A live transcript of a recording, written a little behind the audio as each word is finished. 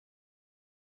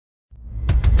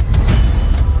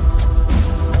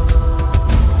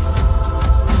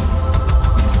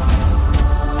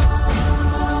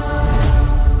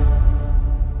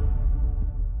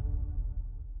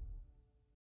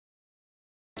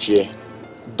Chie,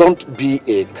 don't be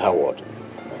a coward.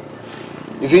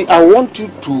 You see, I want you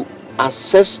to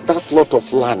assess that lot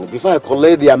of land before I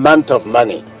collect the amount of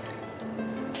money.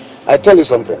 I tell you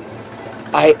something.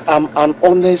 I am an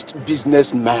honest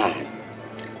businessman.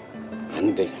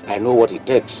 And I know what it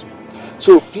takes.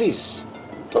 So please,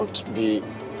 don't be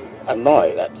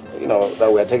annoyed that,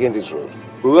 that we're taking this road.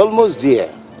 We're almost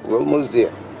there. We're almost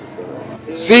there.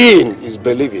 Seeing is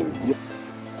believing.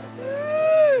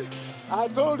 I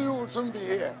told you we would soon be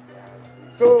here.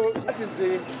 So that is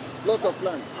the plot of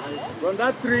land. From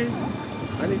that tree,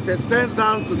 and it extends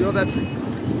down to the other tree.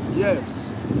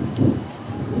 Yes.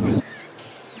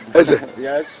 Eze?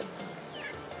 Yes.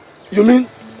 You mean?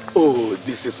 Oh,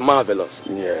 this is marvelous.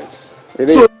 Yes.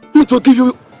 So, me to give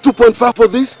you 2.5 for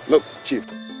this? Look, Chief,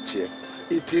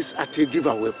 it is at a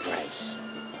giveaway price.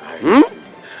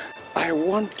 I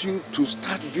want you to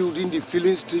start building the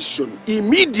filling station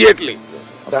immediately.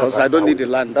 Because I don't need the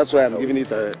land. That's why I'm giving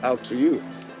it out to you.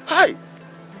 Hi.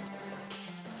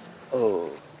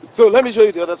 Oh. So let me show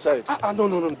you the other side.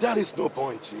 No. There is no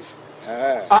point, Chief.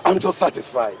 I'm just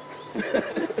satisfied.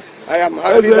 I am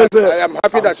happy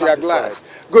that you are glad.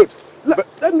 Good.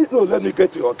 Let me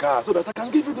get to your car so that I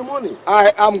can give you the money.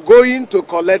 I am going to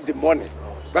collect the money.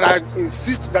 But I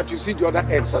insist that you see the other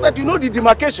end so that you know the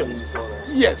demarcation.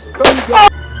 Yes.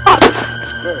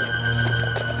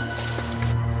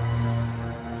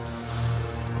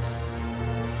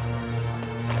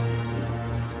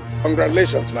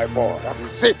 Congratulations, my boy. That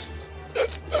is it.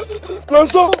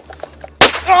 Nonso!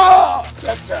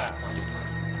 Better.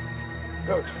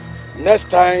 Good. Next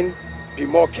time, be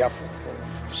more careful.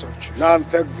 Now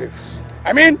take this.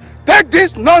 Take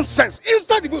this nonsense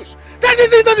into the bush. Take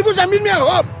this into the bush and meet me at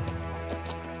home.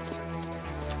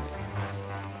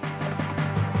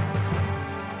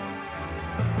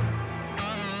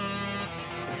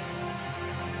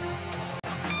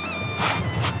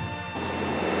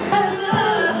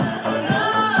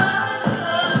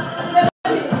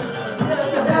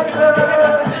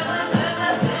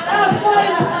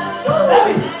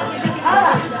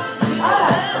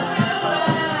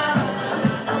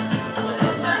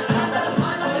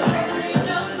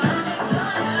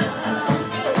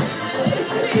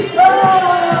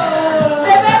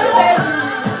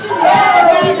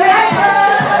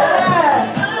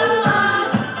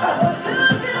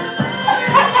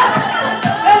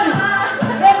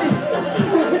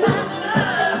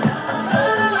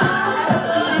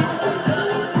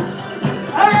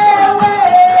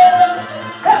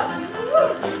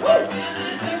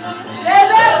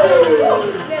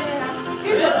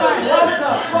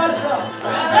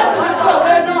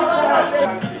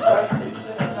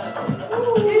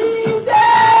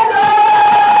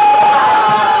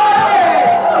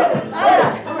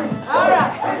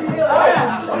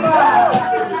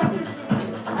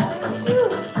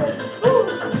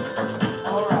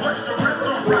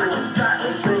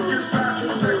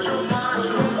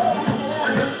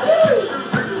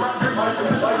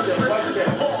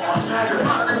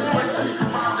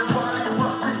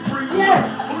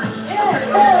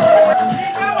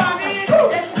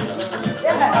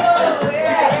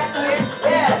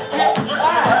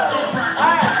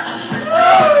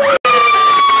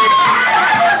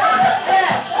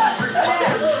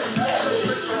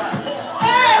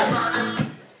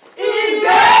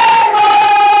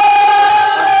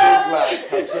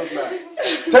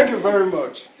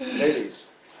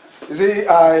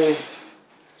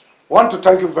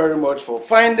 Thank you very much for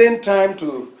finding time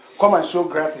to come and show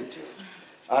gratitude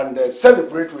and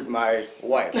celebrate with my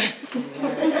wife.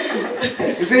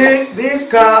 You see, this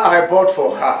car I bought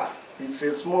for her, it's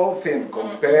a small thing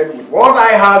compared with what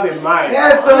I have in mind.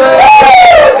 Yes,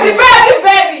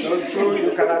 baby! So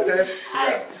you can attest to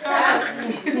that.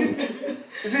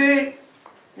 You see,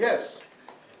 yes,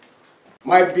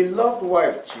 my beloved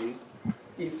wife, Chi,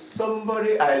 is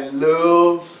somebody I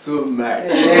love so much.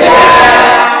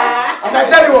 Yeah. And I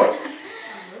tell you what,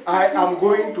 I am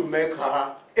going to make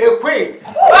her a queen.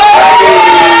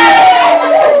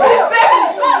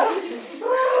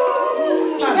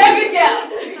 Baby girl.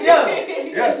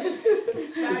 Yes.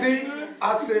 You see,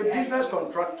 as a business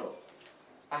contractor,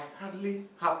 I hardly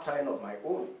have time of my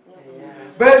own.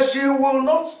 But she will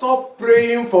not stop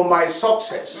praying for my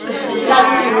success.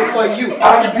 For you.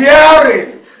 And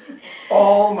bearing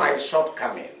all my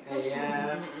shortcomings.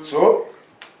 So,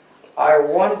 I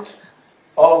want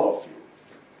all of you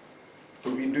to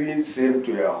be doing the same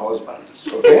to your husbands,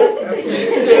 okay?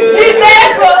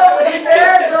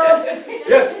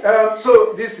 Yes,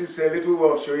 so this is a little way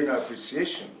of showing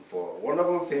appreciation for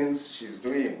wonderful things she's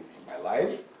doing in my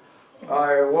life.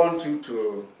 I want you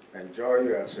to enjoy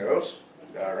yourselves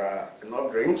There are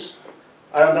enough drinks.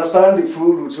 I understand the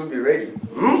food will soon be ready.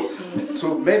 Hmm?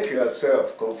 So make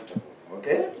yourself comfortable,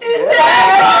 okay?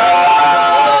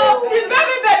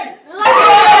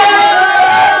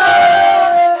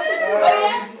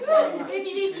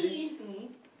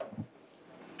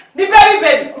 The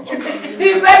baby!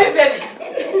 The baby!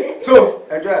 So,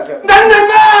 enjoy yourself.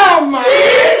 Mama!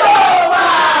 It's over!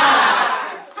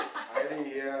 I didn't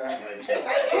hear.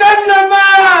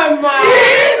 Mama!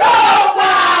 It's over!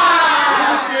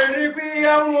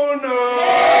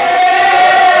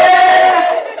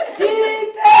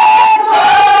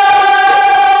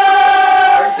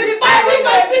 The party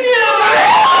continues!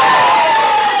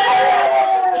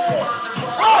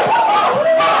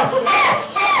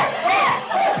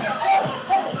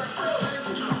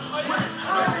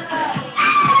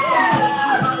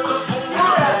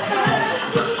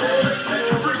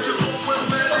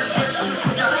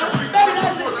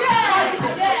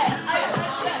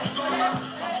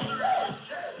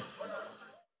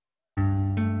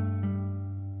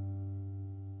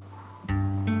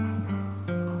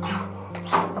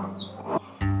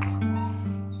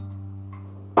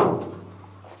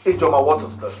 Ijeoma, what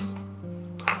is this?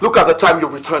 Look at the time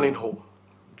you're returning home.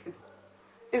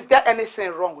 Is there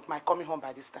anything wrong with my coming home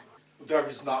by this time? There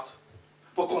is not.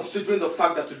 But considering the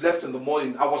fact that you left in the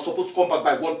morning, I was supposed to come back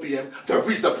by 1 p.m., there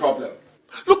is a problem.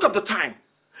 Look at the time.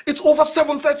 It's over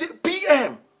 7:30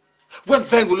 p.m. When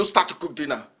then will you start to cook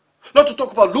dinner? Not to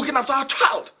talk about looking after our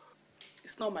child.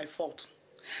 It's not my fault.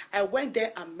 I went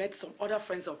there and met some other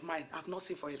friends of mine I've not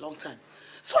seen for a long time.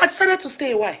 So I decided to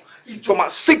stay a while. Ijeoma,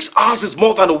 6 hours is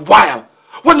more than a while.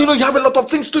 When you know you have a lot of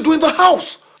things to do in the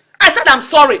house. I said I'm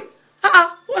sorry.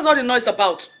 What's all the noise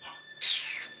about?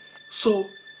 So,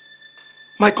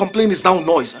 my complaint is now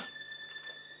noise, huh?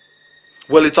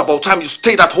 Well, it's about time you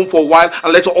stayed at home for a while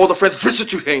and let your other friends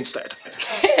visit you here instead.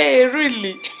 Hey,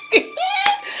 really?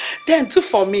 Then do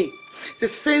for me the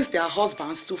things their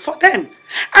husbands do for them.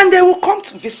 And they will come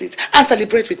to visit and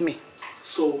celebrate with me.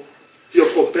 So, you're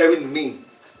comparing me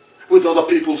with other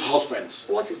people's husbands.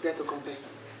 What is there to compare?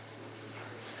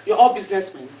 You're all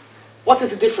businessmen. What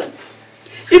is the difference?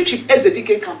 If Chief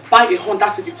Ezedike can buy a Honda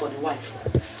Civic for the wife,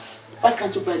 why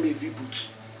can't you buy me a V-boot?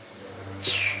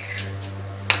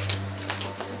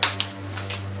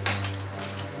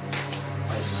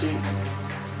 I see.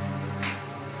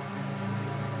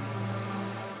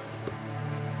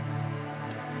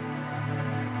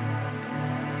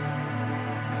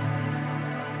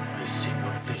 I see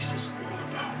what this is all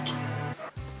about.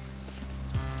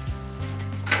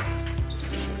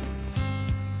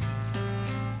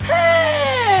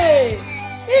 Hey!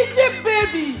 Ije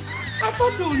baby! I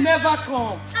thought you would never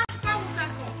come. Why would I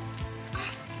come?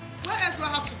 Where else do I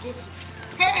have to go to?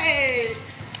 Hey!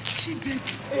 Chi baby.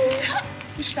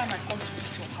 Each time I come to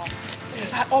this your house,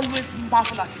 I always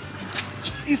marvel at his beauty.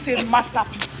 It's a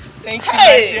masterpiece. Thank you,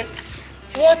 Hey! my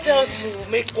dear. What else will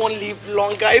make one live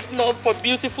longer if not for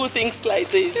beautiful things like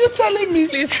this? You telling me?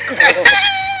 Please come.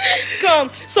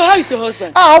 Come. So how is your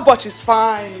husband? But she's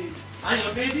fine. And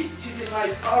your baby? She's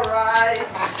nice. Alright.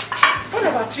 What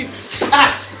about Chief?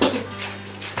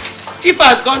 Chief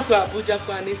has gone to Abuja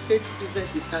for an estate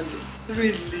business he's handling.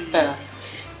 Really?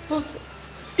 But,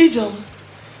 Ijeoma,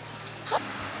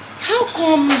 how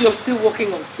come you're still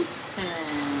working on foot?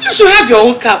 You should have your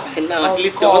own car by now. At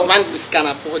least your husband can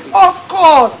afford it. Of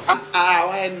course.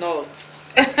 Why not?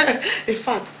 In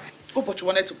fact, but you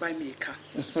wanted to buy me a car.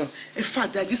 In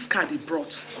fact, there's this car they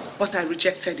brought, but I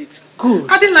rejected it. Good.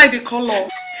 I didn't like the color.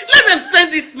 Let them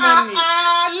spend this money.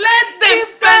 Let them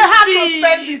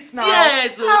spend it now.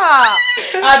 Yes.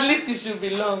 At least it should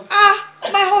belong.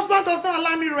 My husband does not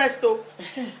allow me rest though.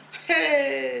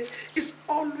 Hey, it's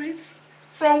always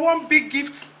from one big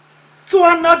gift to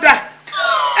another.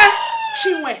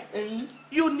 Chinwe,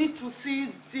 you need to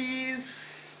see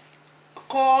this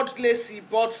cordless he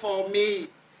bought for me.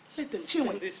 Let them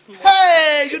spend this money.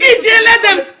 Hey, you let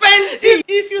them spend it.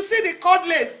 If you see the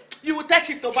cordless, you will tell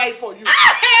Chief to buy it for you.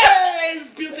 Hey,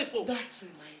 it's beautiful. That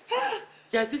reminds me.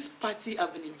 There's this party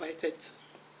I've been invited to,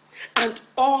 and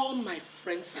all my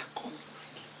friends are coming.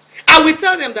 I will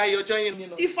tell them that you're joining me.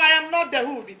 If I am not there,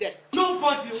 who will be there?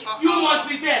 Nobody. You must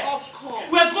be there. Of course.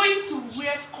 We're going to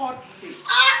wear cordless.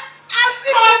 I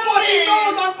see nobody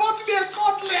knows and bought me a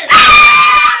cordless.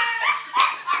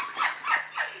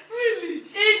 Really?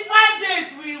 In 5 days,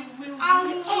 we will. I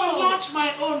will launch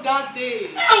my own that day.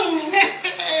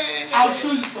 I'll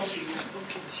show you something.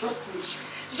 Okay, just wait.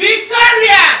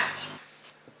 Victoria!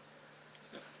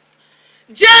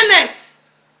 Janet!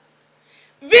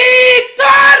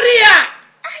 Victoria!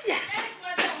 Yes,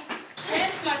 madam.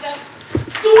 Yes, madam.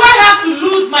 Do I have to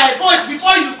lose my voice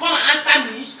before you come and answer me?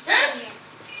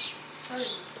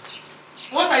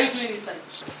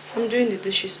 I'm doing the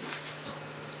dishes.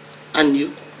 And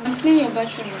you? I'm cleaning your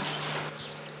bathroom.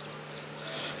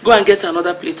 Go and get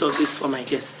another plate of this for my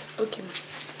guests. Okay, ma.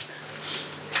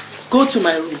 Go to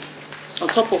my room, on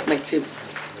top of my table.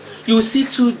 You will see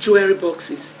 2 jewelry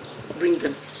boxes. Bring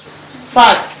them.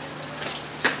 Fast!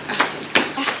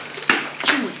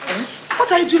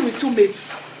 What are you doing with 2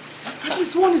 maids? At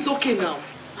least one is okay now.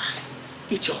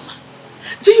 Ijeoma,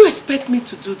 do you expect me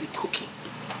to do the cooking?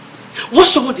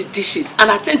 Wash all the dishes and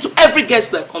attend to every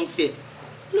guest that comes here?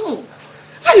 No.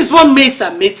 That is what maids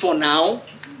are made for now.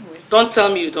 Don't tell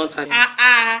me you don't have it.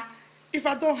 If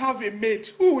I don't have a maid,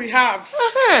 who will have?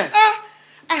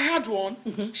 I had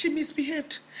one. She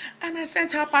misbehaved. And I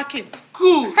sent her packing.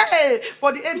 Good. Hey,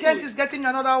 but the agent is getting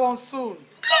another one soon.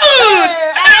 Good.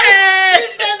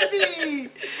 Hey.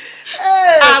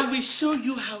 I will show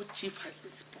you how Chief has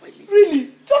been spoiling.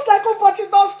 Really? Just like Obachi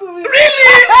does to me.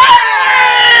 Really?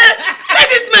 Let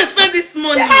this man spend this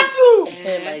money. You have to.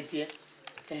 Hey, my dear.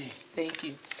 Thank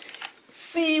you.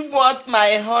 See what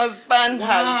my husband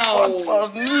has bought for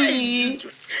me.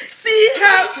 See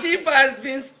how Chief has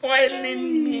been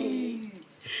spoiling me.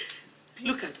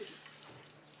 Look at this.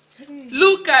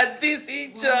 Look at this,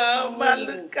 Ijeoma. Wow.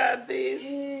 Look at this.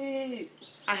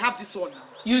 I have this one.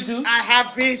 You do? I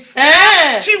have it.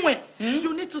 Chinwe,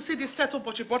 you need to see this set up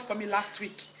what you bought for me last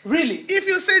week. Really? If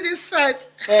you see this set,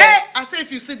 I say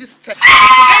if you see this set.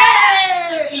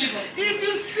 If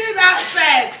you see that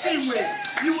set,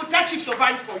 Chinwe, you will touch it to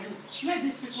buy it for you. Where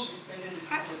these people be spending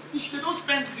this money? If they don't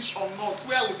spend it on us,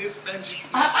 where will they spend it?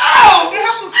 They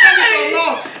have to spend it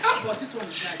on us. But this one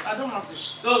is nice. I don't have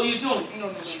this. No, you don't?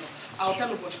 No. I'll tell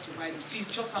Obachi to buy this. You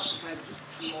just have to buy this. This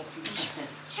is more food.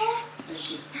 Thank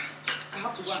you. I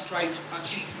have to go and try it and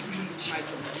see if it really looks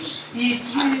nice on me. It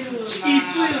will.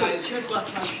 Let's go and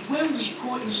try it. When we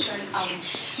go inside, I will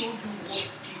show you what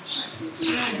Chief has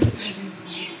been.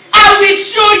 I will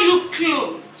show you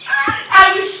clothes.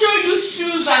 I will show you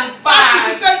shoes and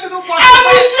bags. I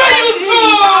will show you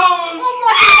clothes.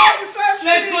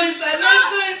 Let's go inside. Let's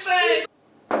go inside.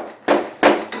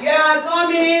 Yeah,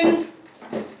 come in.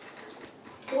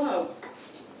 Wow.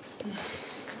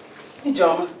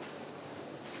 Ijeoma,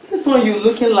 this one you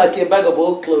looking like a bag of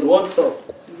old clothes. What's up?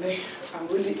 Me, I'm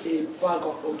really a bag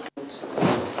of old clothes.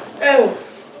 Oh,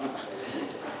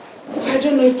 I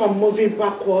don't know if I'm moving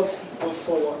backwards or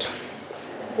forward.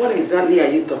 What exactly are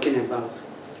you talking about?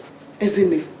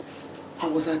 Ezine, I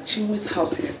was at Chinwe's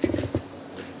house yesterday.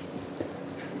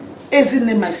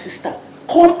 Ezine, my sister,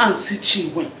 come and see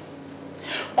Chinwe.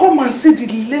 Come and see the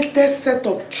latest set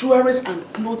of jewelries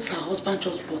and clothes her husband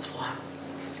just bought for her.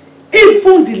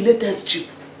 Even the latest Jeep.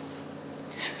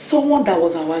 Someone that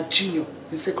was our junior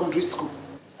in secondary school.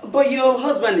 But your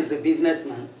husband is a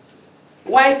businessman.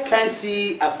 Why can't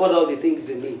he afford all the things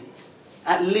you need?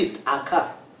 At least a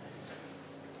car.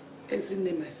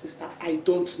 Ezine, my sister, I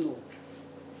don't know.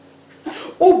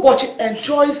 Obachi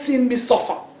enjoys seeing me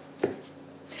suffer.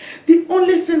 The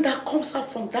only thing that comes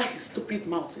out from that his stupid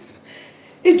mouth is,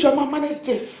 Ijeoma manage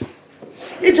this,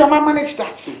 Ijeoma manage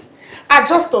that,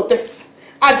 adjust to this,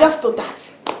 adjust to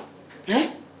that.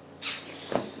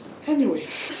 Anyway.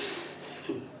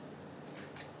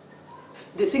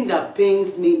 The thing that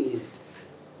pains me is,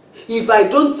 if I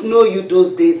don't know you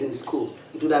those days in school,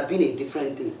 it would have been a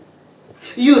different thing.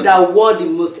 You that wore the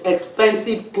most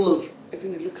expensive clothes.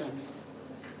 Ezine, look at me.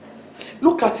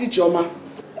 Look at Ijeoma.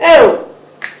 Oh!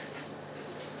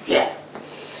 Yeah.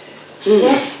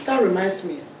 Well, that reminds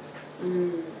me.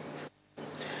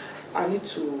 I need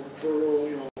to borrow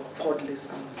your cordless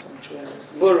and some jewelry.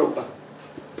 Borrow?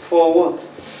 For what?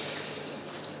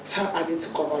 I need to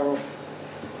cover up.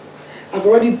 I've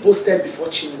already boasted before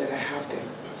Chini that I have them.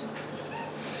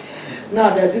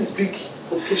 Now there's this big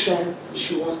occasion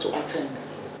she wants to attend.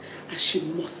 And she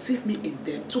must see me in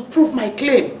them to prove my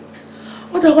claim.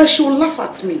 Otherwise she will laugh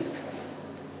at me.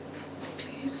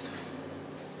 Please.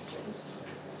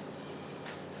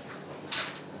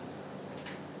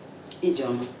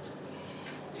 Ijeoma,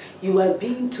 you are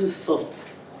being too soft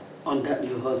on that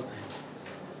your husband.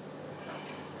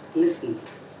 Listen,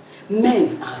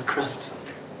 men are crafty.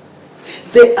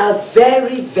 They are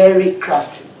very, very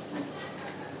crafty.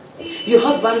 Your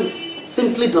husband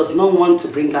simply does not want to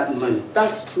bring out money.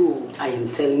 That's true. I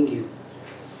am telling you.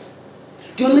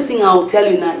 The only thing I will tell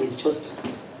you now is just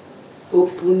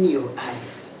open your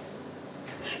eyes.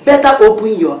 Better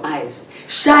open your eyes.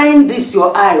 Shine this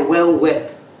your eye well.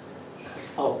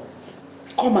 That's all.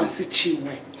 Come and see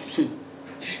Chinwe.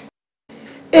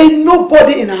 Ain't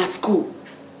nobody in our school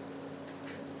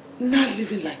not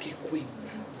living like a queen.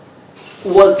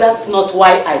 Was that not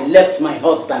why I left my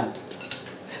husband?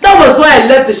 That was why I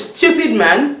left the stupid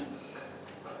man.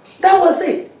 That was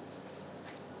it.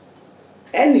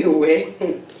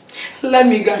 Anyway, let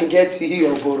me go and get you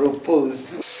your borrow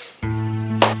pose.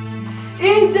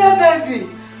 Ije, baby.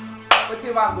 What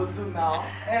you want to do now?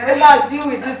 Relax, you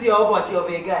with this your body of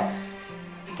a guy.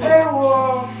 Hey,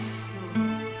 whoa.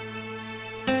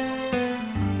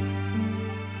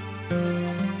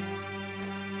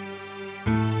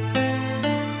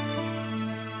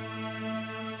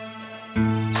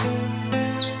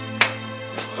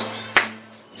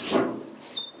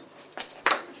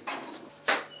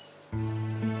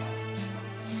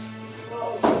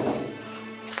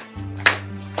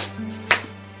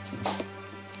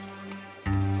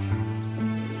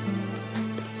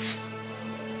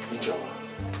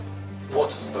 What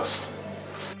is this?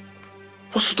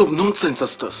 What sort of nonsense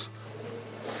is this?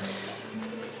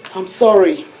 I'm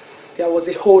sorry. There was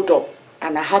a hold-up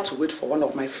and I had to wait for one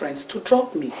of my friends to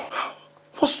drop me.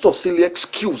 What sort of silly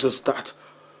excuse is that?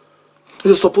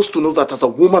 You're supposed to know that as a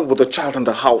woman with a child in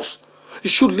the house, you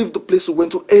should leave the place you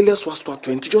went to earlier so as to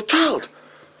attend to your child.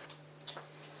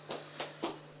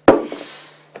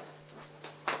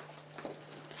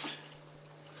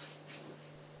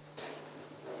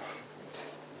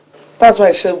 That's why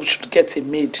I said we should get a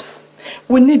maid.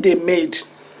 We need a maid.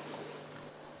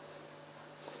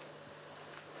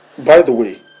 By the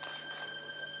way,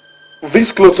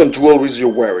 these clothes and jewelries you're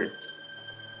wearing,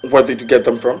 where did you get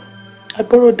them from? I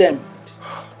borrowed them.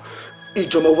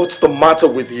 Ijeoma, what's the matter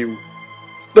with you?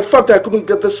 The fact that I couldn't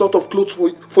get this sort of clothes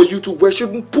for you to wear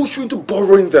shouldn't push you into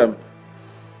borrowing them.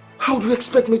 How do you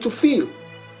expect me to feel?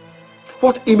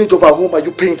 What image of our home are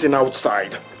you painting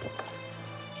outside?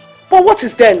 But what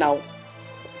is there now?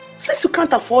 Since you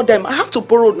can't afford them, I have to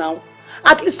borrow now.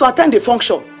 At least to attend a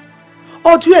function.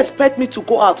 Or do you expect me to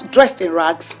go out dressed in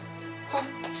rags?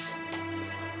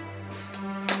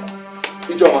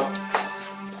 Ijeoma.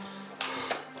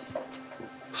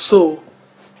 So,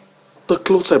 the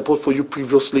clothes I bought for you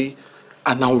previously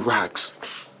are now rags.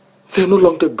 They're no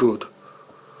longer good.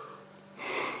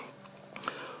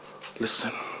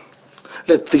 Listen,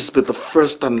 let this be the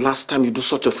first and last time you do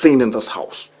such a thing in this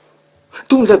house.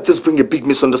 Don't let this bring a big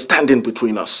misunderstanding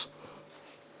between us.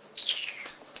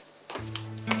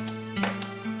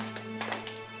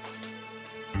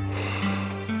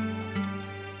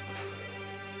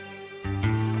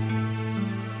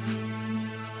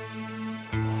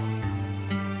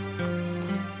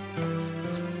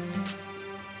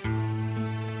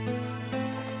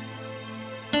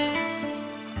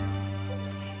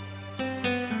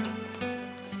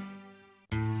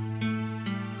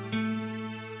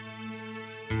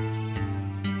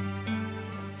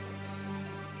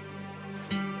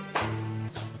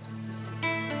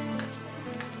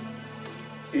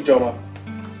 Ijeoma,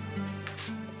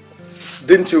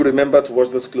 didn't you remember to wash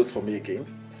those clothes for me again?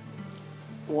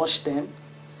 Wash them?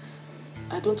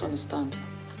 I don't understand.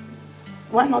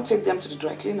 Why not take them to the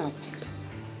dry cleaners?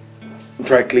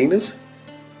 Dry cleaners?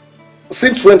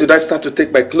 Since when did I start to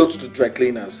take my clothes to dry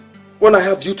cleaners? When I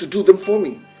have you to do them for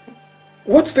me?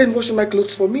 What's then washing my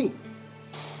clothes for me?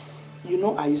 You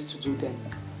know I used to do them.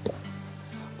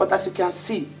 But as you can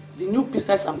see, the new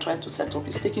business I'm trying to set up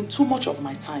is taking too much of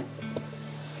my time.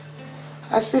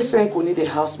 I still think we need a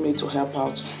housemaid to help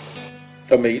out.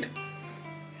 A maid?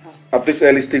 Yeah. At this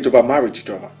early stage of our marriage,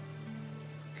 Ijeoma.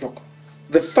 Look,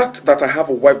 the fact that I have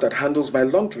a wife that handles my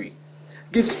laundry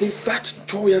gives me that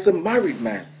joy as a married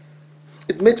man.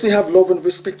 It makes me have love and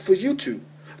respect for you two.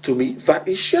 To me, that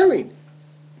is sharing.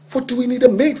 What do we need a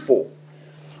maid for?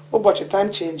 Oh, but your time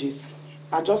changes.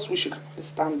 I just wish you could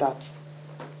understand that.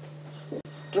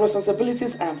 The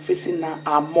responsibilities I am facing now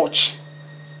are much.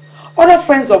 Other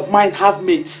friends of mine have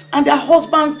mates and their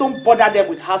husbands don't bother them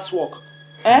with housework.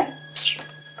 Eh?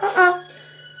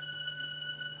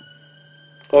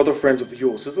 Other friends of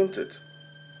yours, isn't it?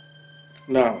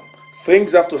 Now,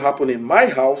 things have to happen in my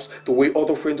house the way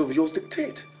other friends of yours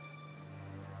dictate.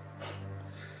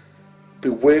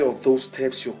 Beware of those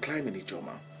steps you're climbing,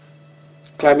 Ijeoma.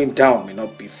 Climbing down may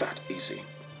not be that easy.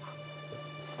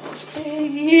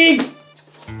 Hey!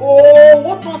 Oh,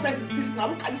 what nonsense is this now?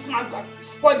 Look at this man that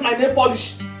spoiled my nail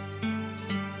polish.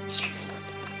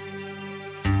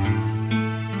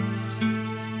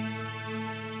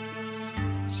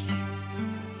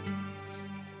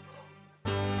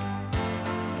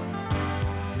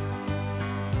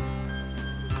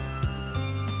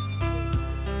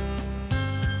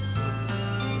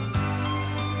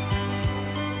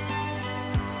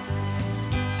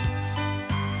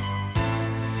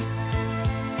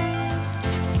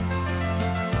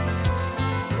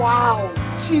 Wow,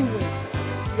 Chinwe,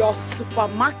 your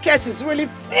supermarket is really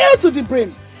filled to the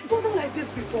brim. It wasn't like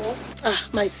this before. Ah,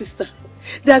 my sister,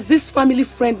 There's this family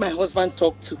friend my husband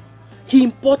talked to. He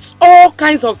imports all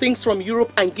kinds of things from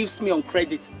Europe and gives me on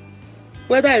credit.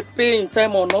 Whether I pay in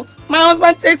time or not, my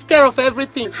husband takes care of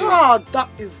everything. Oh, that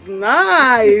is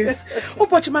nice. Oh,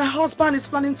 but my husband is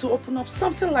planning to open up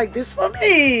something like this for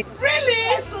me. Really?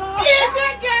 Yes, sir.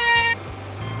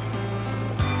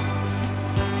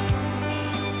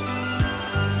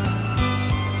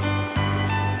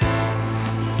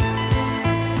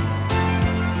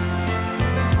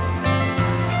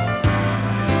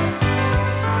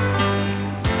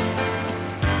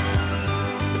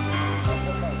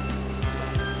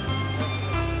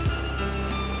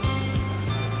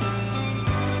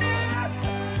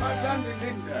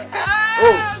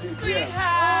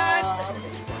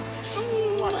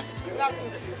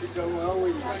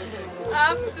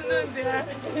 Afternoon, dear.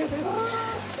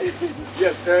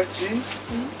 Yes, Chief.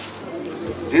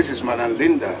 This is Madam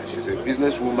Linda. She's a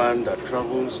businesswoman that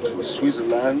travels to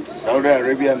Switzerland, Saudi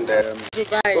Arabia, and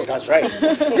Dubai. Oh, that's right.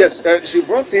 Yes, she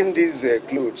brought in these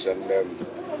clothes, and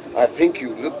I think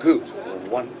you look good.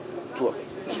 One, two of them.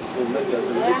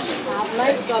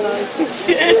 Nice colors.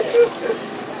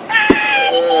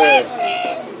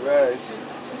 Right.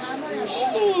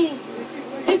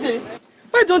 AJ,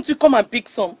 why don't you come and pick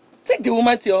some? Take the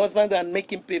woman to your husband and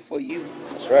make him pay for you.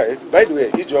 That's right. By the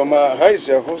way, Ijeoma, how is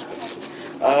your husband?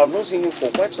 I have not seen him for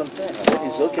quite some time. I hope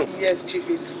he's okay. Yes, Chief,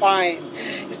 he's fine.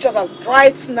 It's just as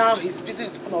right now he's busy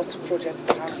with one or two projects.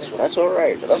 That's all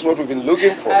right. That's what we've been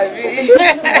looking for. I will.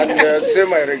 And say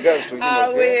my regards to him.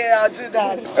 Okay? I'll do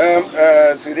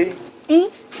that. Sweetie,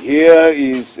 here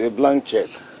is a blank check.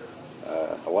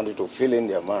 I want you to fill in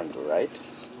the amount, all right?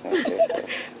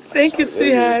 Thank you,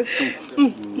 sweetheart.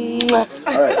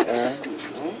 All right.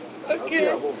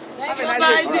 Okay.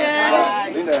 Bye,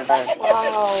 dear.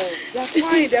 Wow, they're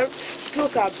fine. Their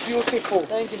clothes are beautiful.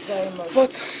 Thank you very much.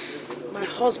 But my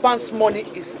husband's money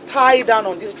is tied down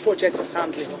on this project he's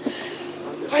handling.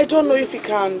 I don't know if he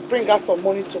can bring us some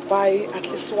money to buy at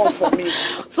least one for me.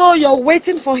 So you're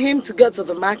waiting for him to get to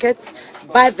the market,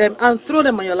 buy them and throw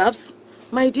them on your laps?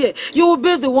 My dear, you will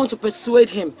be the one to persuade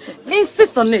him.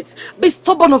 Insist on it. Be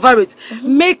stubborn over it.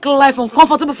 Make life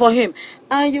uncomfortable for him.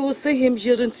 And you will see him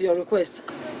yielding to your request.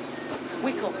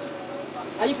 Wake up.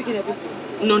 Are you picking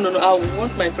everything? No. I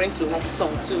want my friend to have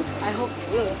some too. I hope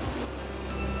you will.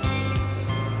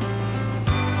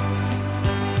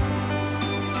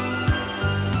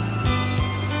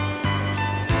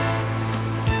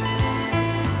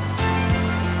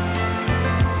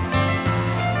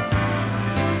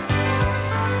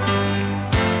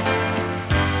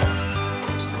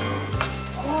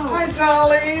 Hi,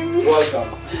 darling.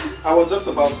 Welcome. I was just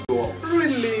about to go home.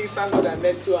 Really? Thank God I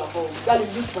met you at home.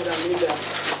 Darling, meet Madam Linda.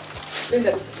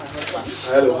 Linda, this is my husband.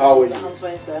 Hello, how are you? I'm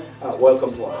fine, sir.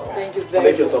 Welcome to our home. Thank you very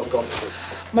Make much. yourself comfortable.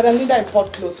 Madam Linda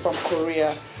import clothes from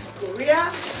Korea.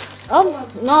 Korea?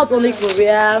 Not only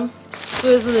Korea,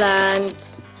 Switzerland,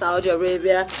 Saudi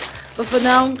Arabia, but for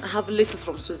now I have laces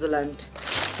from Switzerland.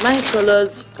 Nice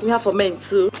colors. We have for men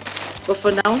too, but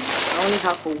for now I only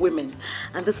have for women.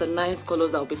 And these are nice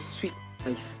colors that will be sweet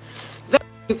life. Very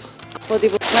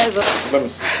affordable price. Let me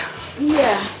see.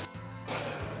 Yeah.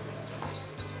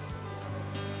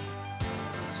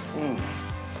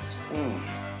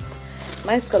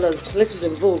 Nice colors. Laces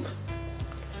in vogue.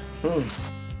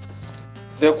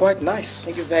 They're quite nice.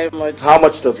 Thank you very much. How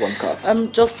much does one cost?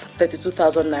 Just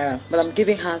 32,000 naira, but I'm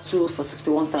giving her two for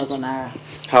 61,000 naira.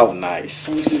 How nice.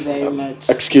 Thank you very much.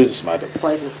 Excuse us, madam.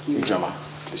 Quite excuse. Ijeoma,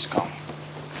 please come.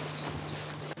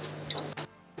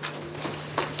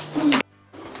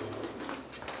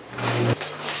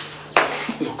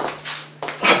 Look,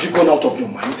 have you gone out of your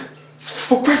mind?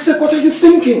 For Christ's sake, what are you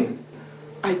thinking?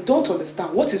 I don't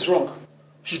understand. What is wrong?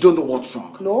 You don't know what's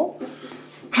wrong. No?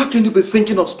 How can you be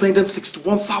thinking of spending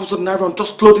 61,000 naira on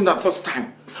just clothing at this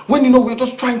time? When you know we're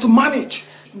just trying to manage.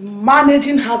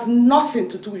 Managing has nothing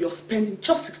to do with your spending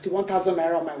just 61,000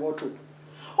 naira on my wardrobe.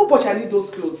 Oh, but I need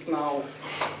those clothes now.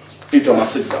 Ijeoma,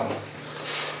 sit down.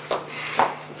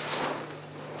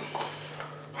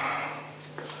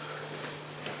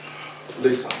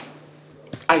 Listen,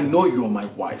 I know you're my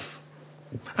wife.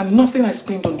 And nothing I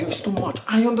spend on you is too much.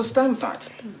 I understand that.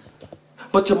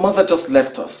 But your mother just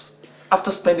left us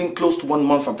after spending close to 1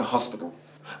 month at the hospital.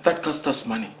 That cost us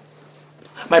money.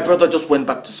 My brother just went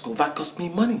back to school. That cost me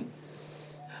money.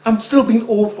 I'm still being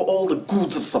owed for all the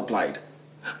goods I've supplied.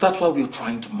 That's why we're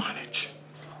trying to manage.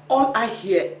 All I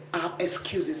hear are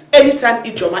excuses anytime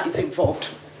Ijeoma is involved.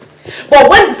 But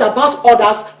when it's about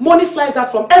others, money flies out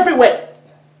from everywhere.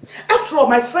 After all,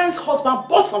 my friend's husband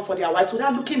bought some for their wives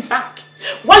without looking back.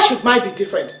 Why should mine be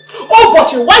different? Oh,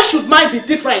 Bochi, why should mine be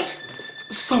different?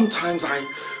 Sometimes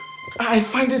I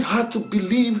find it hard to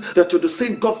believe that you're the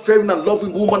same God-fearing and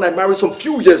loving woman I married some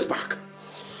few years back.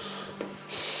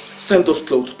 Send those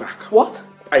clothes back. What?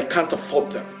 I can't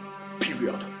afford them.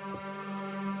 Period.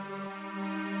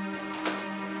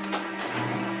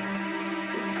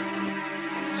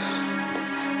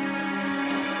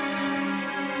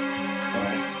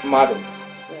 Madam,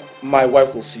 my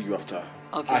wife will see you after.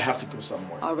 Okay. I have to go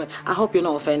somewhere. Alright, I hope you're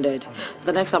not offended.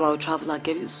 The next time I'll travel, I'll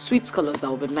give you sweet colors that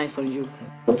will be nice on you.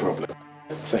 No problem.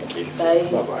 Thank you. Bye.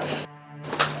 Bye-bye.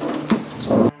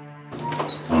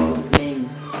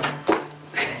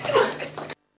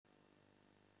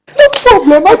 No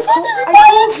problem, I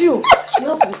told you. You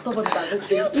have to be stubborn about this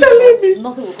thing. You're telling me.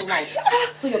 Nothing will come out.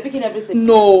 So you're picking everything?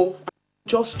 No.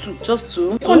 Just 2. Just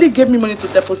 2? You only gave me money to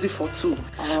deposit for 2.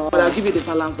 But I'll give you the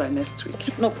balance by next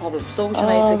week. No problem. So which one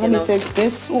are you taking now? Let me take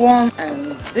this one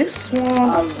and this one.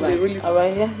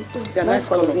 Alright, yeah. They're nice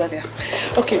colors, yes. there.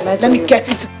 Okay, nice let me get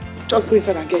it. Just go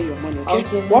inside and get your money,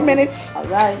 okay? 1 minute.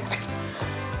 Alright.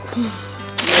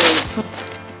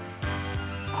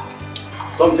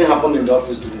 Something happened in the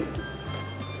office today.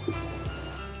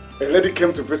 A lady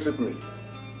came to visit me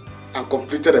and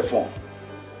completed a form.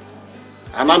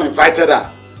 And I invited her.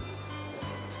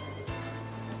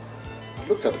 I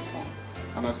looked at the form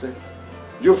and I said,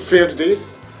 "You filled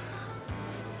this?"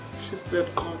 She said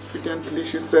confidently,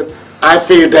 she said, "I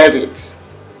filled it."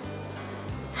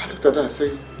 I looked at her and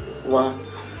said, "What?"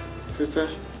 She said,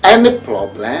 "Any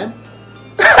problem?"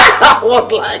 I was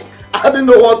like, I didn't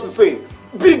know what to say.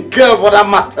 Big girl for that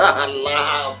matter. I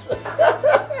laughed.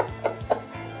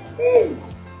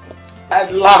 I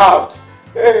laughed.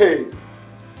 Hey.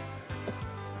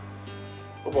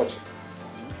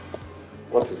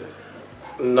 What is it?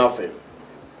 Nothing.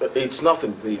 It's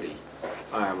nothing really.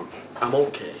 I'm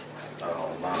okay. Oh,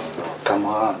 no. Come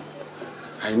on.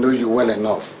 I know you well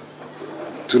enough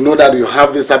to know that you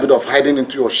have this habit of hiding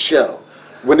into your shell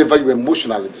whenever you're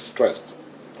emotionally distressed.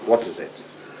 What is it?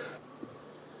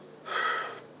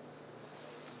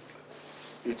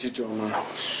 Ijeoma.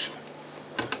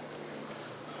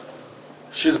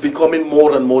 She's becoming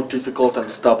more and more difficult and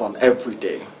stubborn every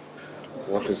day.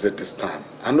 What is it this time?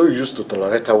 I know you used to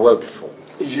tolerate her well before.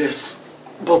 Yes,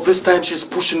 but this time she's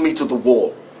pushing me to the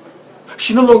wall.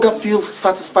 She no longer feels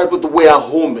satisfied with the way our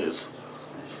home is.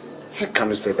 How can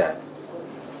you say that?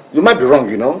 You might be wrong,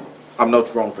 you know? I'm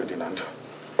not wrong, Ferdinand.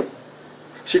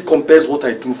 She compares what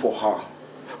I do for her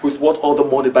with what other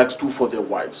moneybags do for their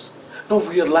wives, not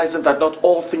realizing that not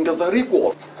all fingers are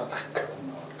equal.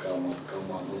 Come on.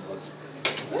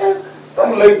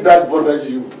 Don't let that bother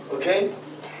you, okay?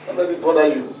 Don't let it bother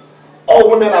you. All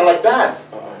women are like that.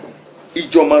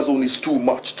 Ijeoma's own is too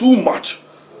much.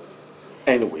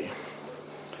 Anyway,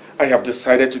 I have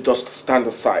decided to just stand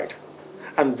aside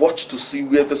and watch to see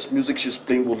where this music she's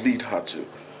playing will lead her to.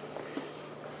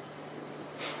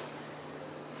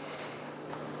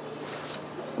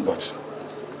 But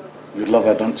you love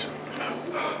her, don't you?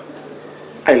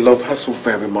 I love her so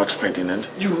very much, Ferdinand.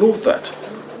 You know that.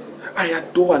 I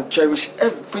adore and cherish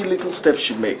every little step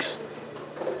she makes.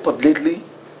 But lately,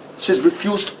 she's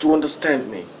refused to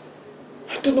understand me.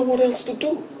 I don't know what else to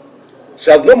do. She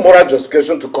has no moral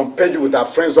justification to compare you with her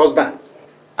friend's husband.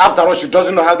 After all, she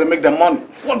doesn't know how they make their money.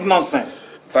 What nonsense.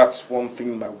 That's one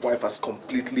thing my wife has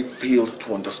completely failed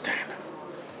to understand.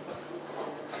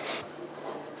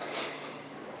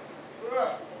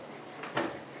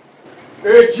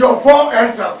 It's your phone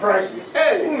enterprises.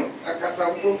 Hey,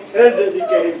 Akatambu.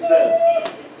 Ezedike himself.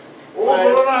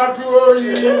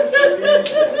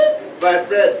 My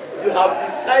friend, you have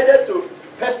decided to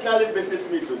personally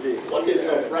visit me today. What a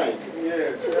surprise.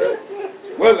 Yes.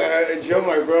 Well, Ijeoma,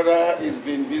 my brother, it's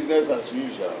been business as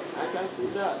usual. I can see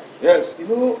that. Yes, you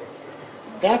know,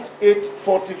 that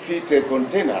 840-feet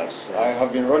containers I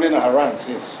have been running around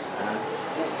since. I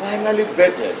finally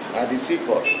betted at the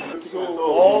seaport. So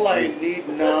all I need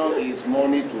now is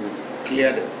money to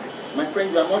clear them. My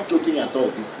friend, you are not joking at all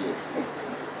this year.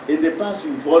 In the past,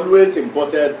 you've always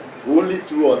imported only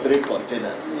 2 or 3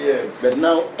 containers. Yes. But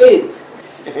now 8.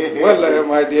 Well,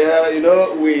 my dear, you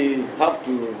know, we have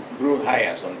to grow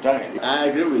higher sometime. I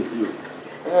agree with you.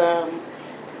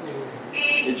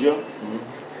 Ijeoma,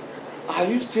 are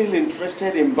you still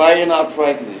interested in buying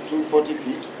outrightly 240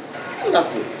 feet?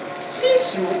 Wonderful.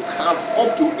 Since you have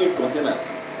up to 8 containers,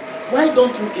 why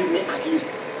don't you give me at least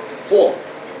 4?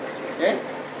 Eh?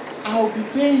 I'll be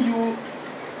paying you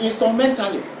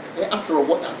instrumentally. After all,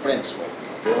 what are friends for?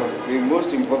 Well, the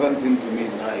most important thing to me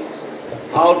now is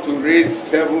how to raise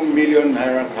 7 million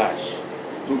naira cash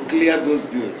to clear those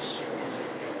goods.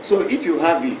 So if you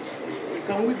have it,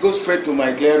 can we go straight to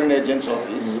my clearing agent's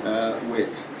office?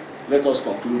 Wait. Let us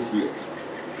conclude here.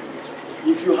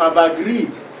 if you have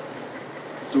agreed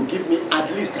to give me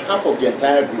at least half of the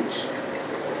entire goods,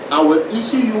 I will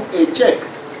issue you a check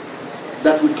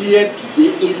that will clear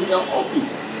today in your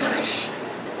office. Cash.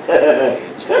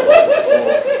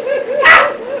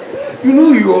 You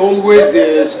know you're always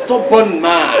a stubborn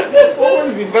man. You've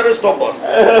always been very stubborn.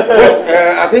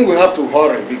 Well, I think we have to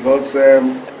hurry because...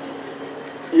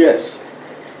 Yes.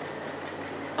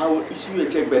 I will issue you a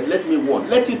check, but let me warn.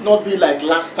 Let it not be like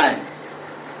last time.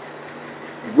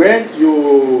 When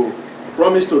you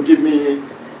promised to give me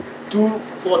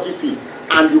 240 feet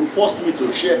and you forced me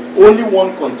to share only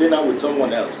one container with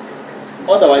someone else.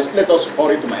 Otherwise, let us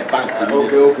hurry to my bank.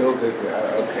 Okay.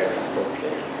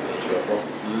 Therefore,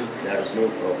 there is no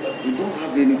problem. You don't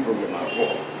have any problem at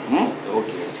all.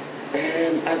 Okay.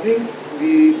 And I think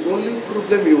the only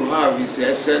problem you have is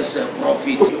excess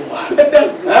profit.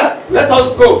 Let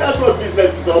us go. That's what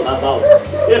business is all about.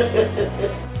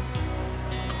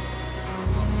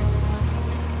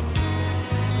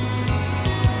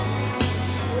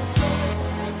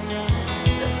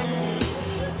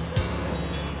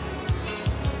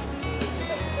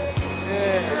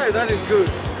 That is good.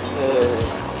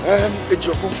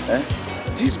 Ijeoma,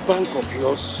 this bank of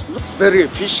yours looks very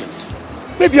efficient.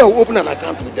 Maybe I'll open an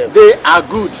account with them. They are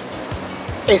good,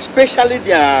 especially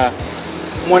their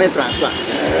money transfer,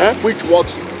 which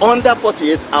works under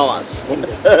 48 hours.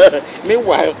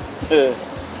 Meanwhile,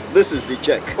 this is the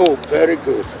check. Oh, very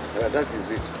good. That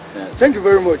is it. Yes. Thank you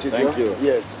very much, Ijeoma. Thank you.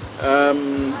 Yes.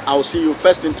 I'll see you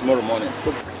first thing tomorrow morning.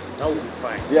 That will be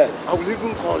fine. Yes. I will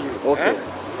even call you. Okay.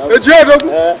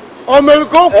 Ijeoma,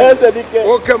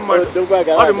 okay, man.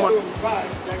 Bye.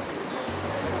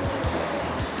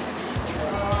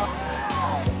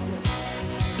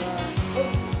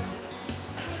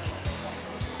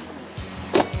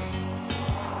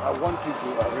 I want you to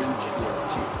arrange your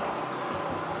team.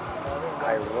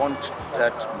 I want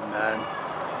that man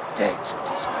dead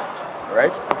this night.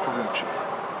 Alright?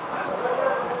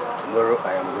 Tomorrow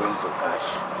I am going to cash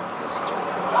this check.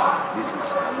 This is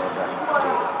another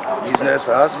day. Business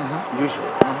as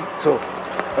usual. So,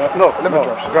 no, let me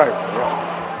drive. Yeah.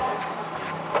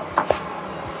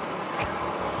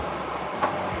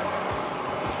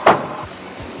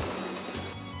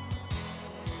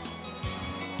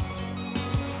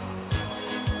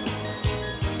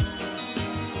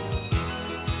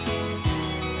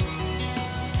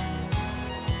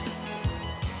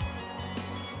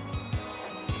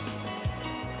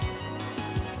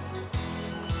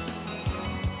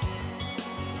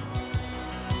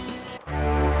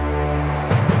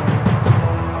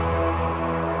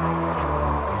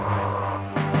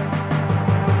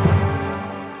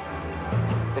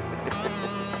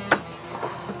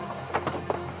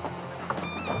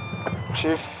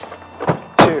 Chief.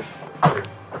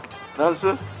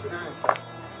 Nancy?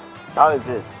 How is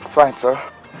it? Fine, sir.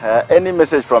 Any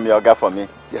message from your guy for me?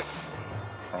 Yes.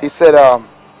 He said,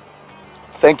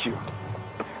 thank you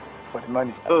for the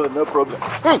money. Oh, no problem.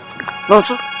 Hey,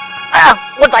 Nonso.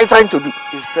 What are you trying to do?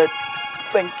 He said,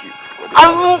 thank you for the money.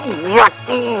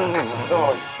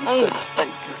 Oh, he said,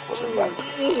 thank you for the money.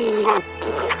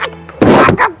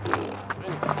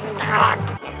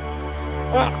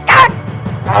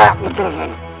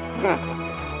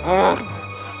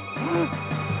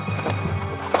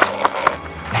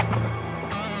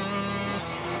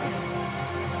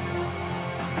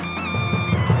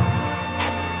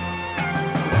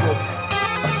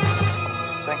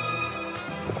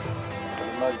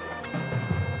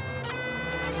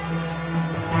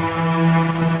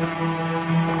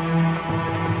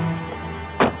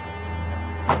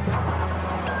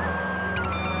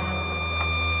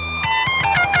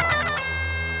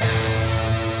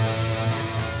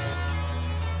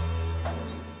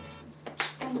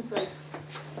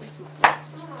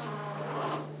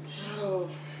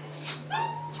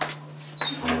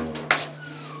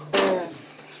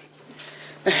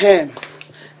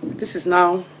 This is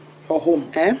now your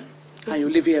home, and you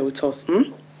live here with us.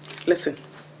 Listen,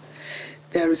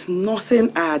 there is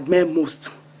nothing I admire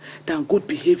most than good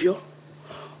behavior,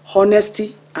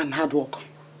 honesty, and hard work.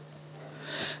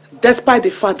 Despite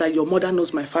the fact that your mother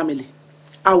knows my family,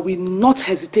 I will not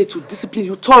hesitate to discipline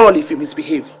you thoroughly if you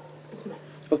misbehave. Yes, ma'am.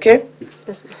 Okay?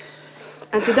 Yes, ma'am.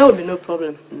 Auntie, that will be no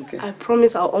problem. Okay. I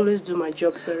promise I'll always do my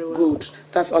job very well. Good.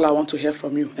 That's all I want to hear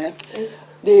from you.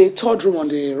 The third room on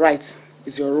the right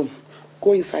is your room.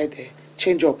 Go inside there,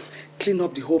 change up, clean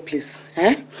up the whole place.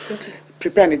 Okay.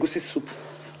 Prepare an egusi soup.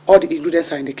 All the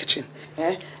ingredients are in the kitchen.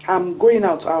 I'm going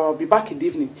out. I'll be back in the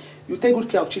evening. You take good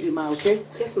care of Chidima, okay?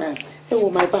 Yes, ma'am. Hey,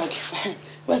 my bag.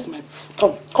 Where's my...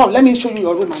 Come, let me show you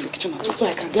your room and the kitchen so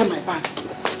I can get my bag.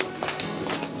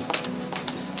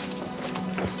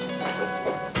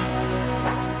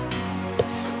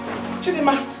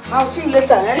 Chidima, I'll see you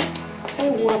later, eh?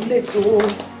 Oh, I'm late to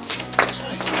home.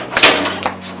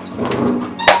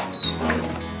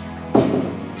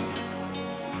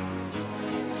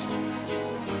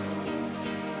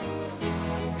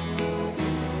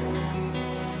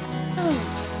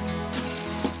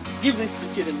 Give this to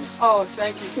Chidima. Oh,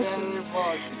 thank you very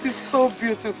much. This is so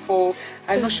beautiful.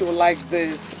 I know she will like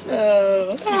this.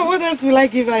 What else will I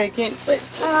give her again?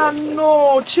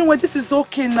 No, Chinwe, this is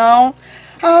okay now.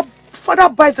 Her father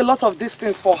buys a lot of these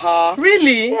things for her.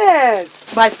 Really? Yes.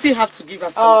 But I still have to give her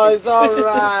something. Oh, it's all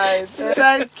right.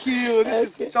 Thank you.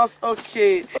 This is just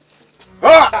okay. See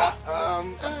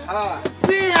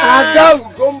ya. Ada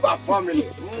Ugomba family.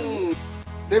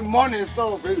 The morning star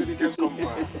of Ezekiel's come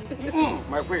by.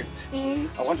 My queen,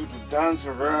 I want you to dance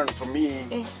around for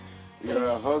me.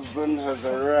 Your husband has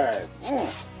arrived.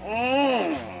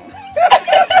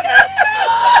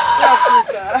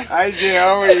 Hi, Jay,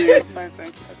 how are you? Fine,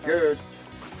 thank you, sir. Good.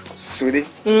 Sweetie,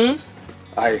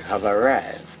 I have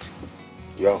arrived.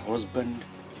 Your husband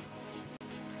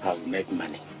has made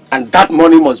money. And that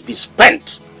money must be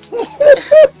spent.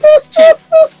 Chief,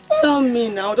 tell me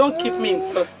now. Don't keep me in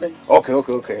suspense.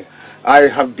 Okay. I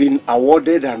have been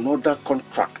awarded another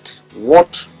contract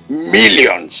worth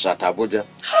millions at Abuja.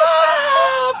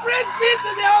 Oh, praise be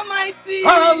to the Almighty.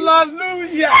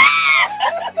 Hallelujah!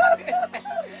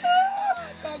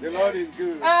 The Lord is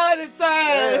good. All the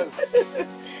time.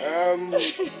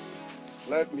 Yes.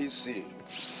 Let me see.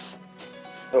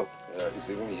 Oh, it's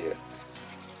even here.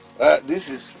 This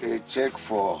is a check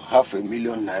for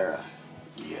 $500,000 naira.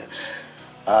 Yes.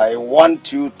 I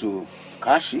want you to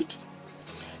cash it,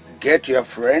 get your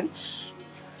friends,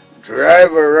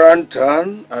 drive around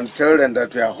town and tell them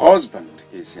that your husband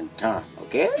is in town,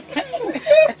 okay?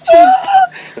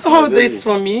 All this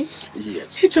for me?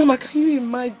 Yes. Ijeoma, can you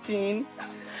imagine?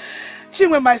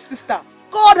 Chinwe, my sister,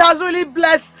 God has really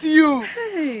blessed you.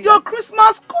 Hey. Your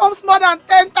Christmas comes more than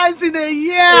 10 times in a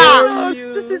year. Oh,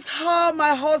 this is how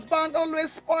my husband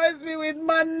always spoils me with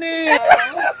money.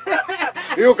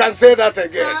 You can say that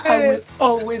again. I will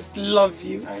always love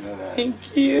you. I know that.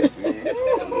 Thank you.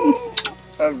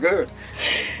 That's good.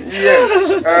 Yes.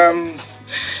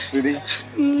 Sidi,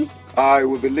 I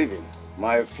will be leaving.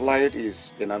 My flight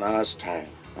is in an hour's time,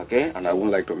 okay? And I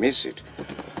won't like to miss it.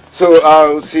 So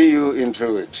I'll see you in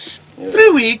 3 weeks. Yes. 3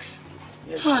 weeks?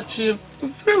 Yes. Oh, Chief,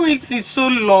 3 weeks is so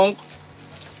long.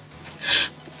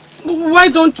 Why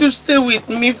don't you stay with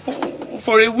me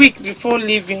for a week before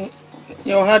leaving?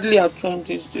 You're hardly at home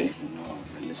these days. No,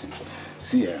 listen.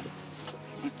 See,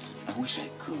 but I wish I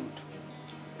could.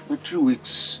 But 3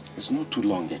 weeks is not too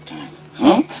long a time.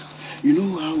 Huh? You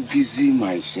know how busy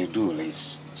my schedule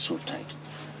is. So tight.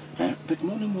 But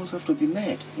money must have to be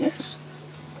made, yes?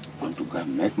 I want to go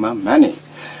and make my money.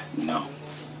 No.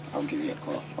 I'll give you a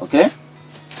call, okay?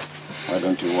 Why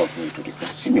don't you walk me to the car?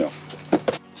 See me off.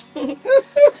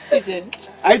 Ije.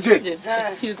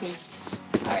 Excuse me.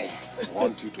 I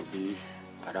want you to be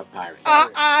at a party.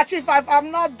 Chief, if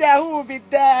I'm not there, who will be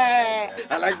there?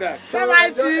 I like that. Bye-bye,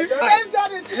 Chief. Enjoy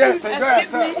the Chief. Yes, enjoy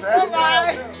yourself.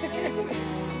 Bye-bye.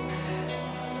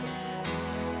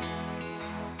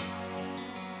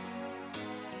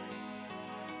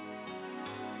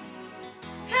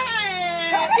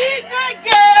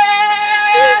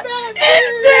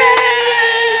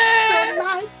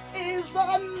 Tonight is the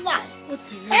night. What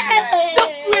do you mean?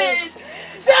 Just wait.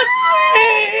 Just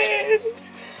wait.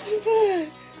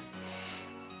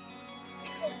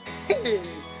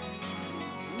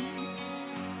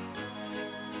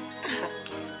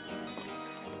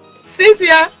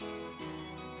 Cynthia.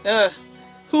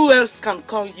 Who else can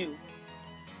call you?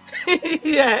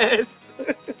 Yes.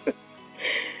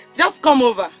 Just come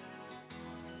over.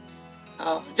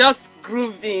 Oh, just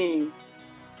grooving.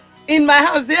 In my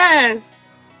house, yes.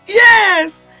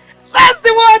 Yes. That's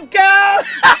the word, girl.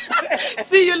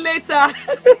 See you later.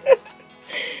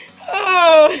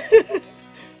 Oh.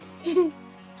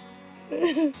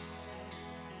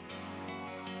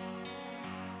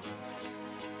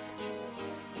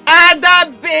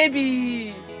 Ada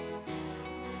baby.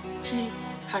 Chief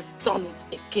has done it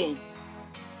again.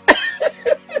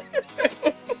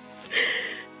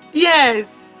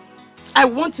 Yes. I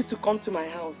want you to come to my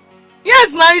house.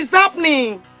 Yes, now it's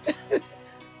happening.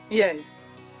 Yes.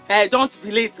 Don't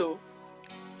be late, oh.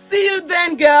 See you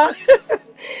then, girl.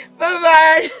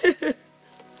 Bye-bye.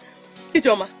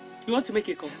 Ijeoma, you want to make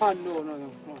a call? Oh,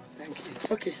 no. Thank you.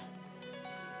 Okay.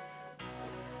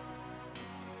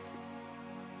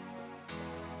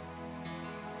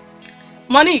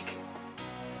 Monique.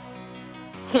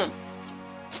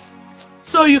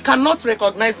 So you cannot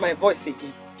recognize my voice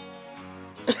again.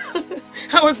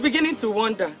 I was beginning to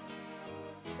wonder.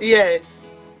 Yes.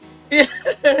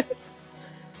 Yes.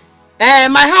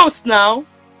 My house now.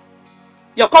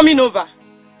 You're coming over.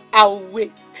 I'll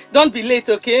wait. Don't be late,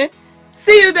 okay?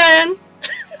 See you then.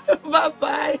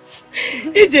 Bye-bye.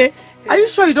 EJ, are you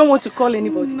sure you don't want to call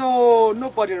anybody? No,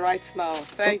 nobody right now.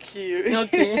 Thank you.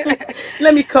 Okay.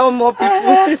 Let me call more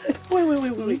people.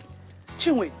 Wait.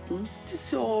 Chinwe,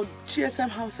 this your GSM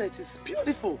handset is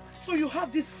beautiful. So you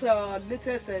have this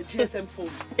latest GSM phone.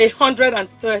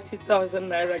 130,000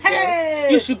 naira, girl. Hey!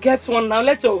 You should get one now.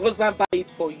 Let your husband buy it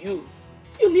for you.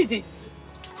 You need it.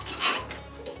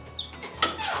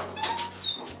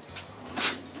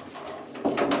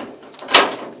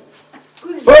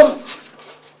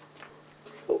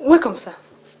 Welcome, sir.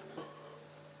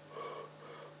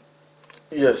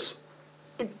 Yes.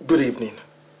 Good evening.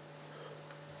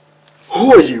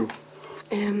 Who are you?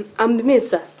 I'm the maid,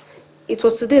 sir. It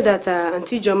was today that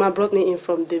Auntie Ijeoma brought me in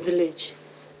from the village.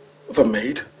 The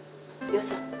maid? Yes,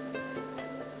 sir.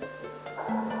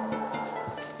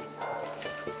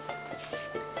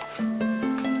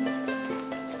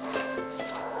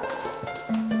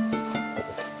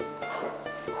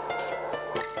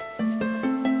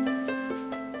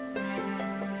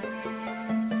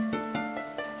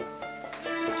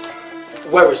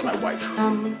 Where is my wife?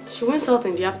 She went out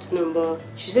in the afternoon, but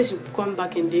she says she'll come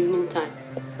back in the evening time.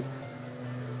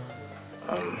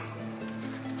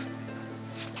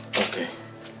 Okay.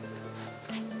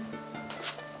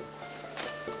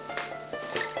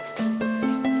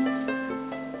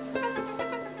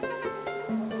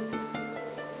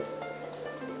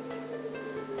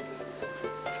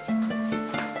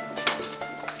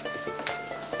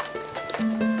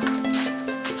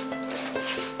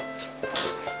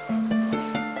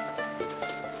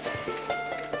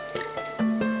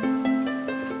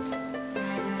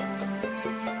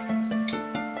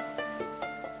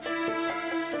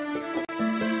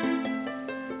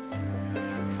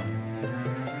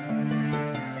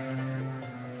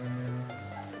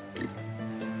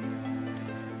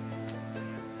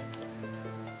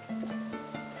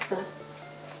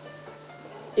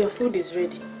 Your food is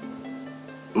ready.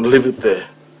 Leave it there.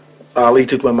 I'll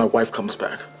eat it when my wife comes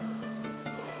back.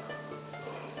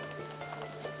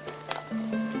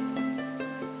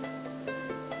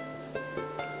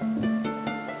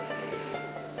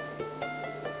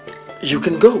 You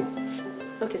can go.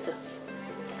 Okay, sir.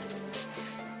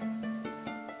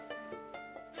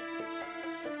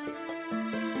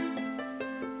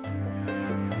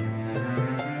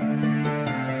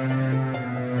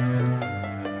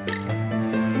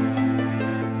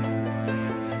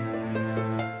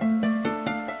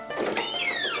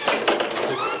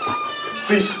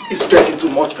 This is getting too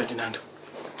much, Ferdinand.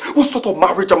 What sort of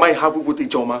marriage am I having with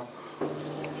Ijeoma?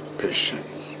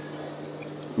 Patience.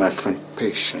 My friend,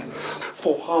 patience.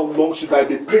 For how long should I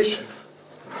be patient?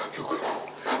 Look,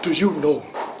 do you know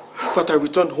that I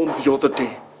returned home the other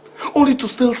day only to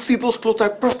still see those clothes I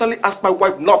personally asked my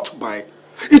wife not to buy?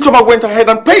 Ijeoma went ahead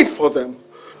and paid for them.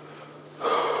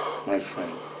 My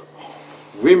friend,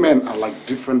 women are like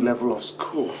different level of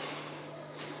school,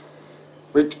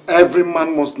 which every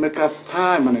man must make up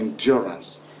time and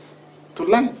endurance to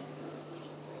learn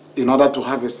in order to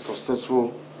have a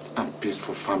successful and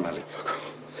peaceful family.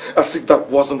 As if that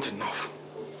wasn't enough.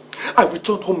 I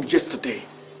returned home yesterday,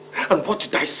 and what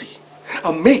did I see?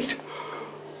 A maid.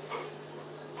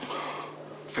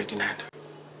 Ferdinand,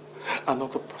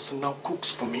 another person now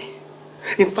cooks for me.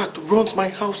 In fact, runs my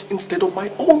house instead of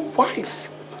my own wife.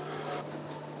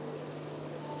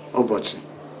 Oh, Bochi,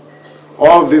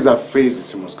 all these are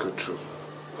phases you must go through.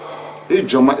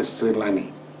 Ijeoma is still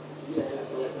learning.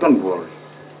 Don't worry.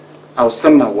 I'll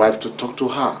send my wife to talk to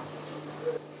her.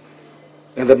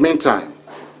 In the meantime,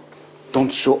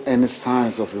 don't show any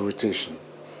signs of irritation.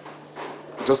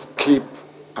 Just keep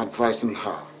advising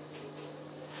her.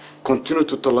 Continue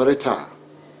to tolerate her.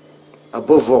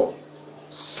 Above all,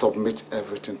 submit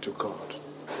everything to God.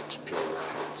 It'll be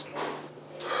alright.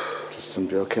 Just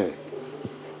be okay.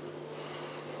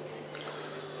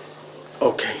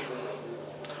 Okay.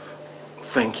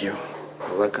 Thank you.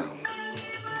 You're welcome.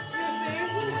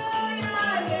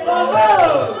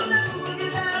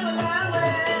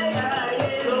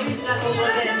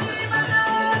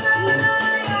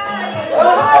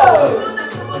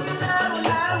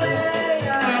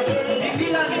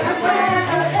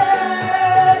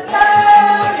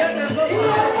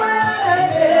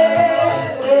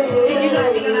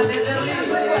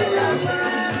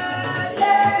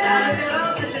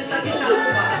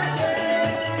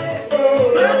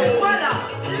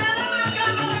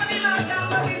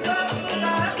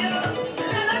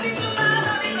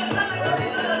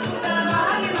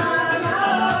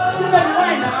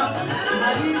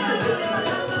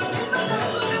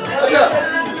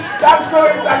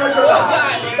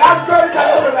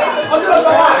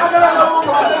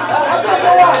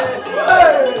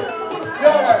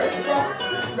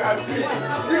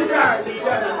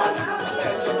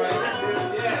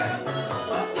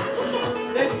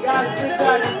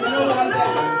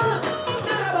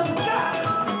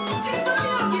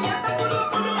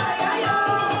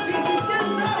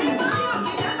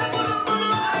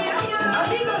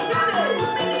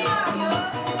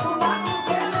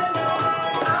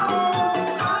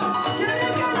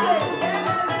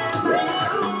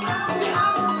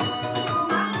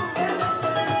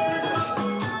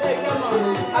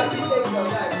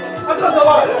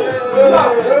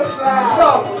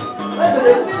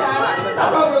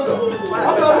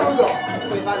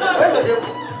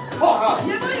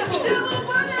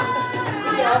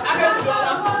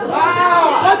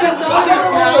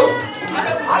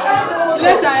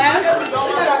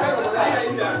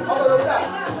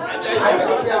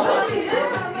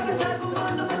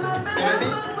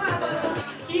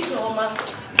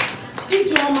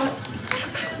 Ijeoma,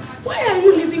 why are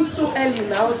you leaving so early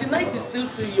now? The night is still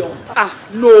too young. Ah,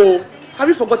 no. Have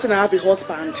you forgotten I have a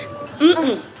husband?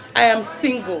 I am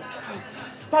single.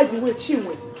 By the way,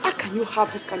 Chinwe, how can you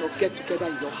have this kind of get-together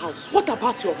in your house? What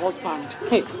about your husband?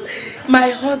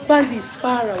 My husband is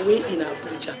far away in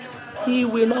Abuja. He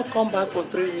will not come back for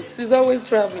 3 weeks. He's always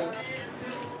traveling.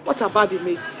 What about the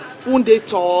mates? Won't they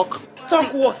talk?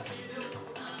 Talk what?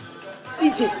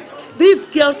 EJ, these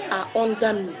girls are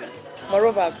under me.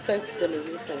 Moreover, I've sent them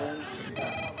away for 1 week.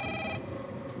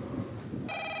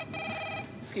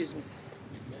 Excuse me.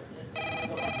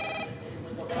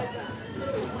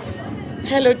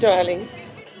 Hello, darling.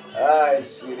 Hi,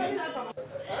 sweetie.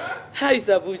 How is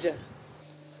Abuja?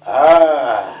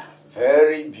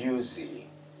 Very busy.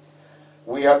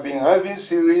 We have been having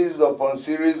series upon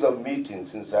series of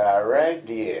meetings since I arrived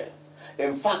here.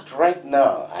 In fact, right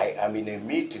now, I am in a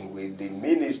meeting with the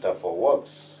Minister for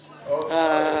Works.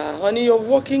 Honey, you're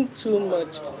working too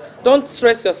much. Don't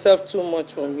stress yourself too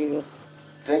much for me.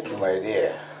 Thank you, my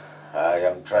dear. I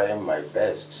am trying my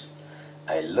best.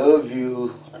 I love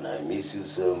you and I miss you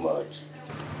so much.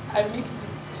 I miss it.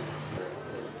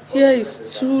 Here is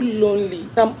too lonely.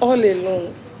 I'm all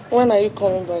alone. When are you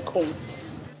coming back home?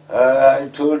 I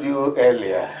told you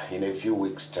earlier, in a few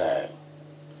weeks' time.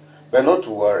 But not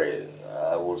to worry,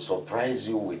 I will surprise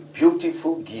you with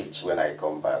beautiful gifts when I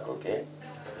come back, okay?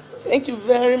 Thank you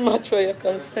very much for your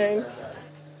concern.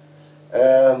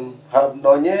 Have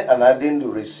Nonye and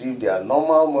Adin received their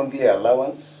normal monthly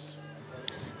allowance?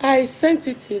 I sent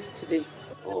it yesterday.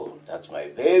 Oh, that's my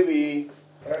baby.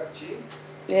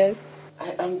 Yes?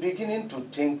 I am beginning to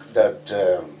think that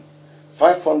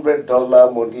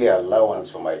 $500 monthly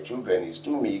allowance for my children is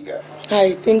too meager.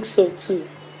 I think so too.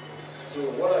 So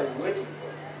what are you waiting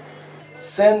for?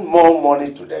 Send more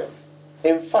money to them.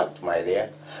 In fact, my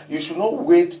dear, you should not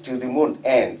wait till the month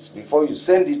ends before you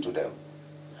send it to them.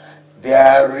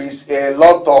 There is a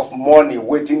lot of money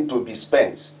waiting to be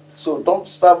spent. So don't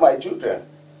starve my children,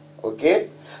 okay?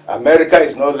 America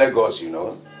is not Lagos, you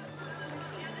know.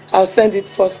 I'll send it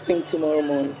first thing tomorrow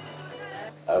morning.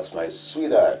 That's my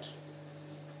sweetheart.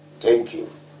 Thank you.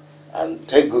 And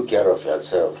take good care of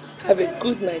yourself. Have a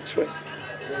good night rest.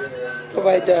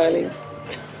 Bye-bye, darling.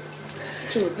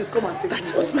 Please come and take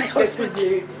That was my husband.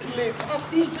 Late.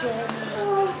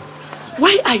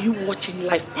 Why are you watching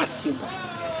life pass you by?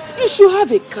 You should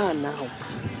have a car now.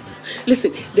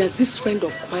 Listen, there's this friend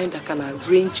of mine that can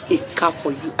arrange a car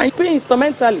for you and pay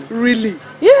instrumentally. Really?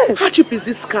 Yes. How cheap is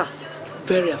this car?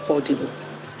 Very affordable.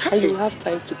 And you have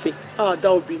time to pay. Oh,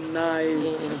 that would be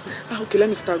nice. Okay, let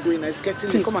me start going. It's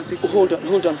getting late. Come and take hold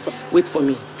on first. Wait for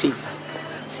me, please.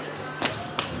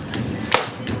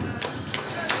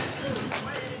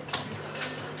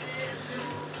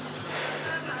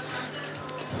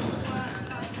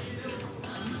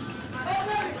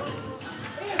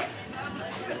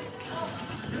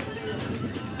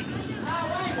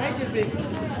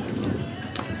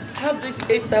 Have this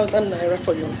 8,000 naira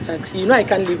for your taxi. You know I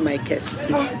can't leave my guests.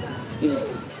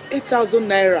 Yes. 8,000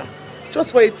 naira?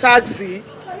 Just for a taxi?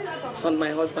 It's on my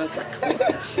husband's account.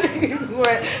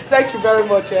 Well, thank you very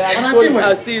much.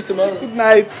 I'll see you tomorrow. Good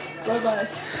night. Bye-bye.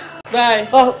 Bye.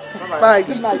 Oh, bye.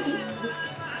 Good night.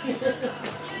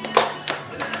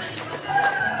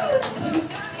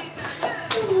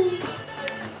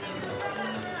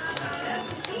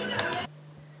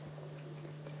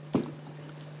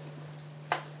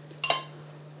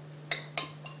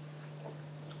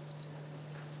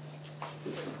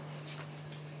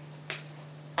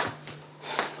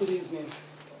 Good evening.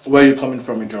 Where are you coming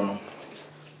from, Ijeoma?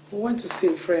 We went to see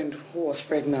a friend who was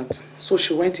pregnant, so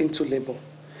she went into labor.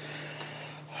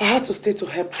 I had to stay to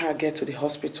help her get to the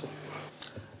hospital.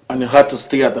 And you had to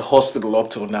stay at the hospital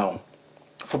up till now,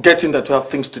 forgetting that you have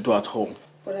things to do at home.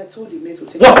 But I told the maid to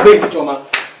take... What maid, Ijeoma?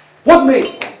 What maid?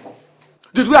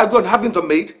 Did we agree on having the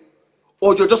maid?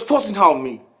 Or you're just forcing her on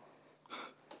me?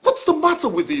 What's the matter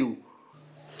with you?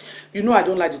 You know I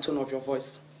don't like the tone of your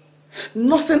voice.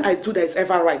 Nothing I do that is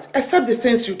ever right, except the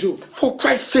things you do. For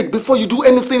Christ's sake, before you do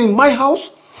anything in my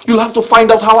house, you'll have to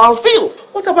find out how I'll feel.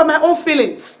 What about my own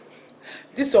feelings?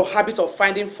 This your habit of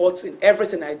finding faults in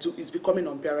everything I do is becoming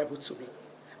unbearable to me.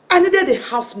 I needed a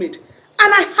housemaid, and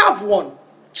I have one.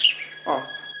 Oh.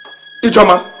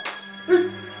 Ijeoma,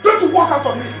 don't you walk out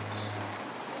on me!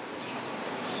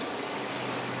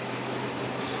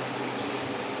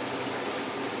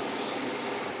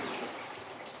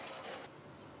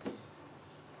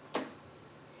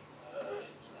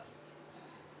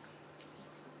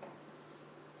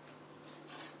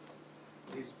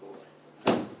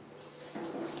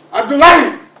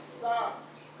 Abdullahi! Sir.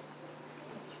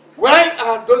 Why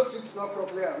are those seats not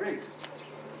properly arranged?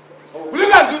 Oh, will you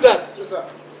not do that? Yes, sir.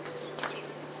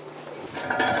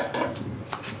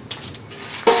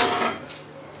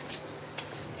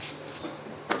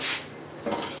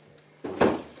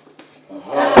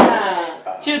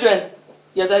 Children,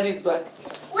 your daddy is back.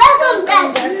 Welcome,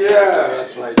 Daddy. Yeah,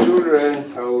 that's my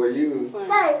children. How are you?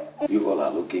 Fine. You all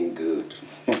are looking good.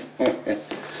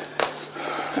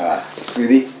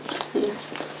 Sweetie.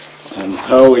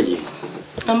 How are you?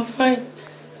 I'm fine.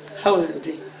 How was your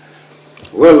day?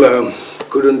 Well,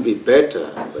 couldn't be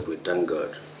better, but we thank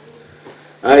God.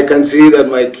 I can see that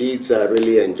my kids are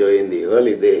really enjoying the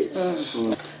holidays.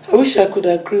 I wish I could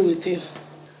agree with you.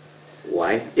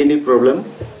 Why? Any problem?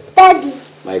 Daddy.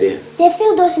 My dear. They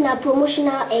failed us in our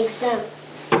promotional exam.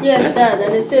 Yes, Dad,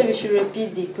 and they said we should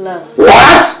repeat the class.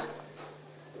 What?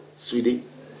 Sweetie,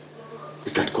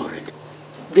 is that correct?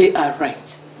 They are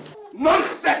right.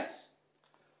 Nonsense!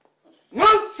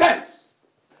 Nonsense!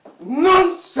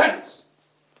 Nonsense!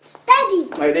 Daddy.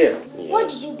 My dear. What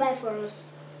did you buy for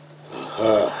us?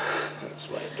 That's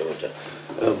my daughter.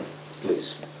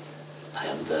 Please, I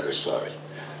am very sorry.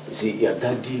 You see, your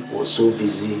daddy was so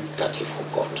busy that he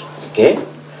forgot. Okay?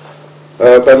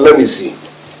 But let me see.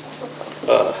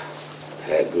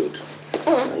 Good.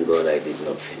 Thank God I did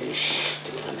not finish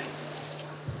the money.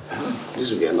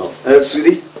 This will be enough.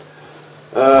 Sweetie,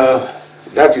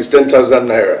 that is 10,000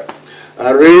 naira.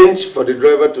 Arrange for the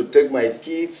driver to take my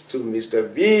kids to Mr.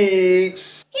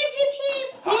 Biggs. Hip, hip,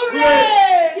 hip.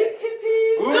 Hooray! Hip, hip,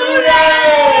 hip.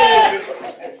 Hooray!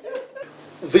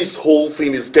 This whole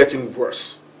thing is getting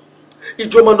worse.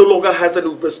 Ijeoma no longer has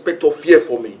any respect or fear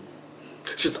for me.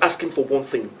 She's asking for one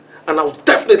thing, and I'll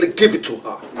definitely give it to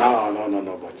her.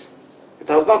 No, but it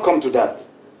has not come to that.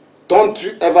 Don't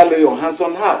you ever lay your hands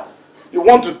on her. You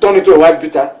want to turn into a wife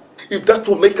beater? If that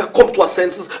will make her come to her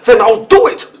senses, then I'll do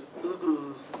it.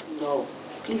 No,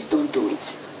 please don't do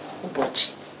it.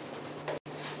 Ubochi.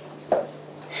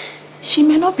 She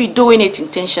may not be doing it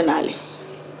intentionally.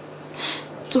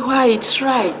 To her, it's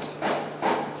right.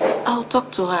 I'll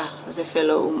talk to her as a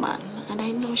fellow woman, and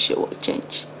I know she will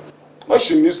change. What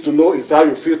she needs to know is how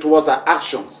you feel towards her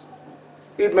actions.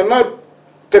 It may not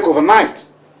take overnight.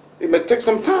 It may take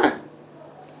some time.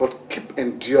 But keep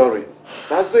enduring.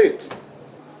 That's it.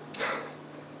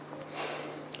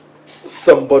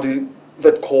 Somebody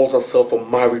that calls herself a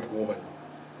married woman.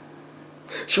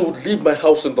 She would leave my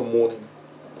house in the morning,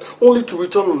 only to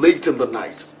return late in the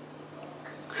night.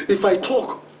 If I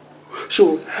talk, she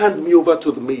will hand me over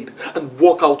to the maid and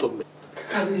walk out on me.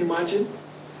 Can you imagine?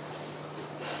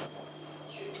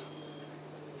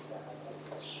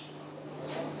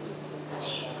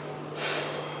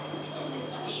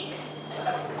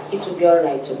 It will be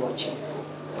alright to watch him.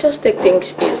 Just take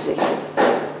things easy.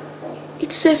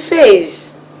 It's a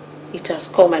phase. It has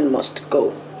come and must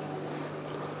go.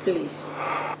 Please.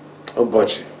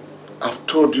 Obochi, I've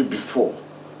told you before,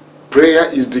 prayer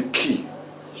is the key.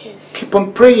 Yes. Keep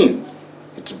on praying.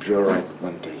 It will be alright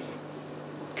one day.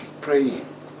 Keep praying.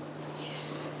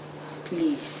 Yes.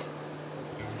 Please.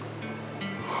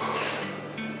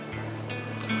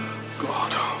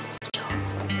 God.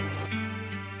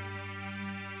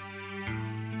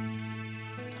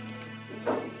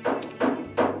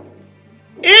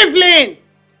 Evelyn!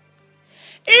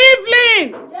 Evelyn!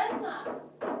 Yes, ma'am.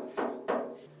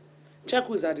 Check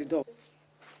who's at the door.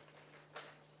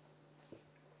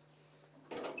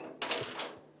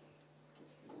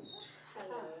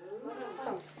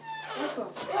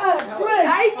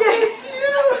 I just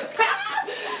you.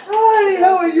 Hi,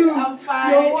 how are you? I'm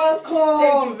fine. You're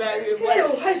welcome. Thank you very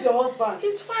much. How is your husband?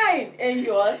 He's fine. And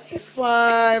yours? He's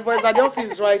fine, but he's at the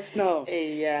office right now.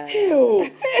 Yeah. Hey,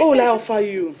 what will I offer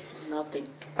you? Nothing.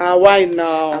 Why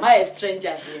now? Am I a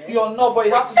stranger here? You're not, but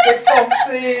you have to take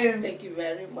something. Thank you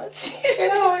very much. You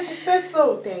know, you said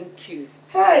so. Thank you.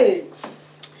 Hey.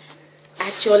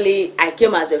 Actually, I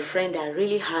came as a friend that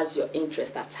really has your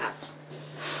interest at heart.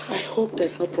 I hope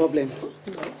there's no problem.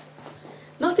 No.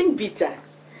 Nothing bitter.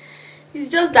 It's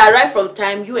just that right from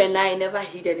time, you and I never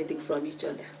hid anything from each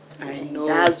other. I know.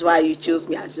 That's why you chose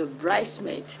me as your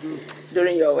bridesmaid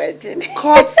during your wedding.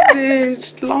 Cut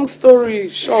the long story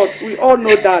short. We all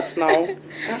know that now.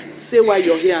 Say why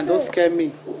you're here and don't scare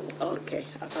me. Okay.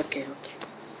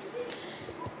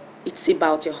 It's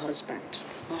about your husband.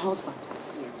 My husband?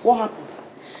 Yes. What happened?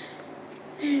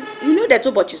 You know that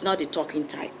Obot is not the talking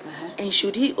type. And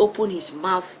should he open his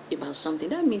mouth about something,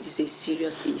 that means it's a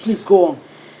serious issue. Please go on.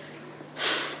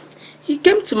 He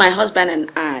came to my husband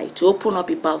and I to open up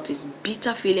about his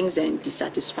bitter feelings and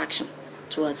dissatisfaction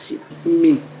towards you.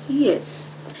 Me?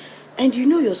 Yes. And you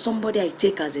know you're somebody I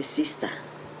take as a sister.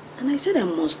 And I said I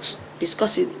must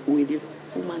discuss it with you,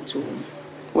 woman to woman.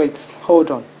 Wait, hold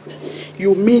on.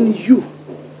 You mean you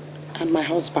and my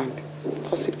husband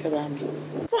gossiped about me?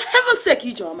 For heaven's sake,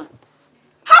 Ijeoma.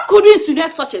 How could you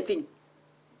insinuate such a thing?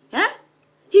 Huh?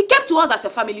 He came to us as a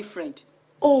family friend.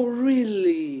 Oh,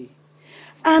 really?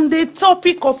 And the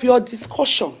topic of your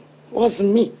discussion was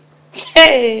me.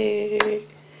 Hey!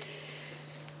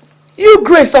 You,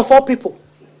 Grace of all people,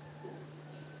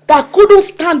 that couldn't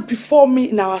stand before me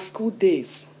in our school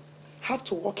days, have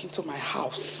to walk into my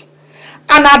house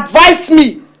and advise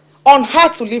me on how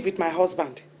to live with my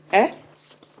husband. Eh?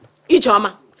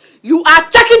 Ijeoma, you are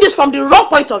taking this from the wrong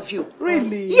point of view.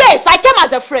 Really? Yes, I came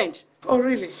as a friend. Oh,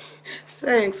 really?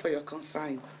 Thanks for your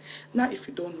concern. Now, if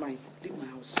you don't mind, leave my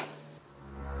house.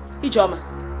 Ijeoma,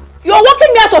 you are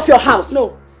walking me out of your house.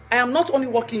 No, I am not only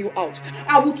walking you out.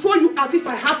 I will throw you out if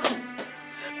I have to.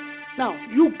 Now,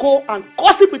 you go and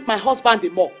gossip with my husband the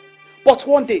more. But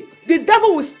one day, the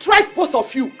devil will strike both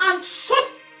of you and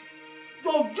shut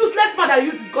your useless mother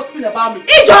using gossiping about me.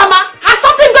 Ijeoma, has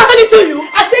something gotten into you?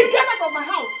 I say get out of my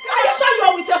house. Are you sure you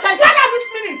are with your senses? Get out this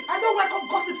minute. I don't welcome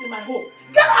gossips in my home.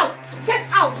 Get out. Get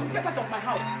out. Get out of my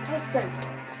house. Nonsense.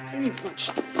 Very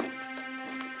much.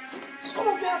 Come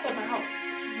on, get out of my house.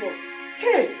 It's yours.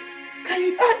 Hey, can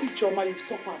you Ijeoma, you've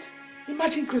suffered.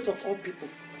 Imagine Grace of all people.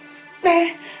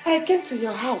 I came to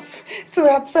your house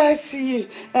to advise you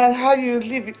on how you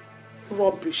live it.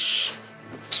 Rubbish.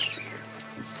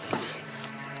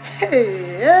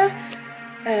 Hey,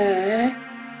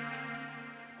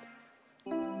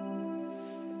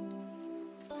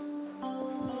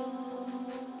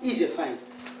 Ije, fine.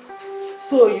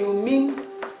 So you mean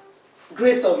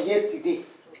Grace of yesterday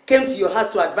came to your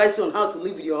house to advise you on how to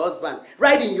live with your husband,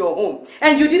 right in your home,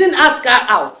 and you didn't ask her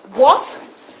out? What?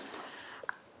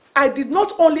 I did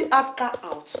not only ask her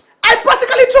out, I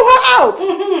practically threw her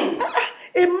out.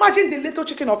 Imagine the little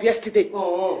chicken of yesterday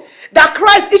that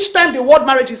cries each time the word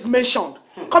marriage is mentioned,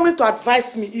 coming to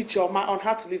advise me, Ijeoma, on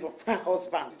how to live with my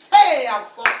husband. Hey, I'm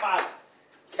so bad.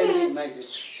 Can you imagine?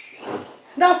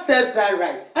 That serves that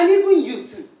right. And even you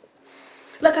too.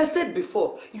 Like I said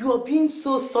before, you are being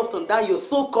so soft on that your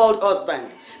so-called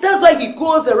husband. That's why he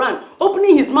goes around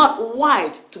opening his mouth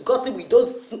wide to gossip with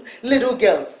those little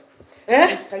girls.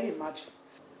 Eh? Can you imagine?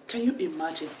 Can you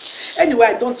imagine? Anyway,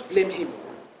 I don't blame him.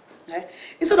 Eh?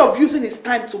 Instead of using his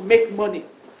time to make money,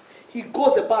 he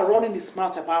goes about running his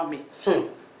mouth about me. Hey,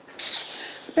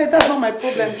 that's not my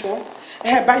problem, John.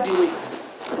 By the way,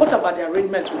 what about the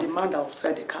arrangement with the man that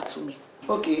upset the car to me?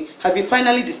 Okay, have you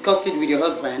finally discussed it with your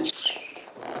husband?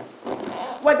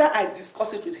 Whether I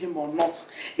discuss it with him or not,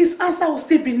 his answer will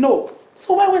still be no.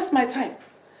 So why waste my time?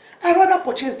 I'd rather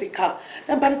purchase the car,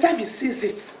 and by the time he sees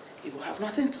it, he will have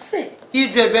nothing to say.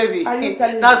 EJ, baby,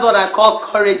 that's what I call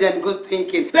courage and good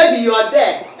thinking. Baby, you are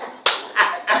there.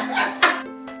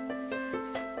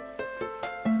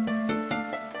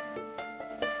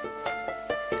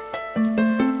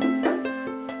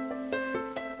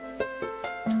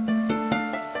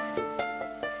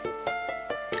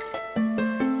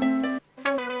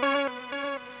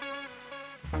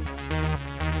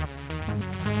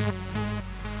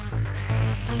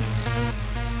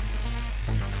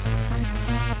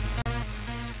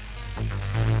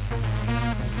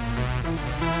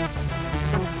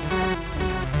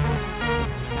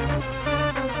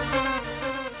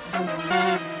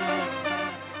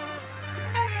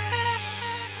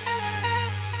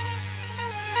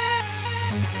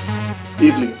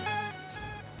 Evelyn.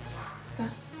 Sir?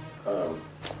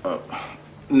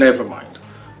 Never mind.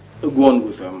 Go on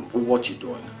with what you're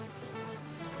doing.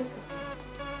 Yes, sir.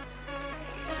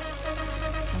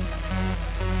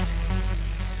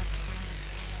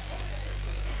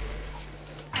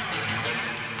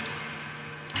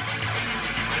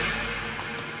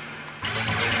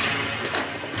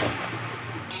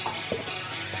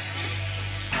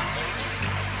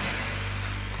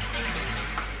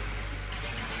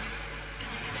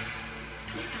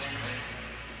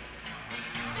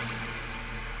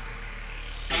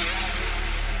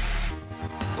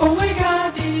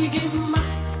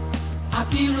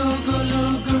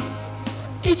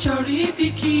 chori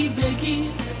diki begi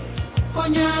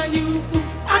Konya nyuku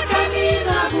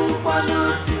Akamina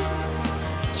bukwalutu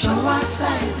Chowa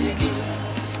size gi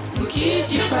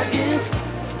Mkiji bagefu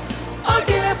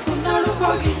Ogefu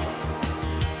narukogi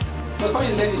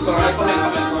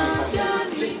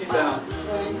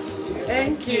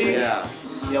Thank you. Yeah,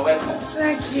 you're welcome.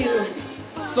 Thank you.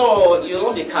 So, you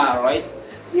love the car, right?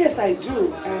 Yes, I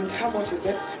do. And how much is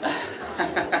it?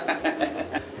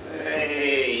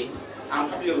 Hey, I'm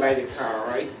happy you like the car,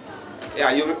 right?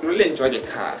 Yeah, you really enjoy the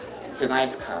car. It's a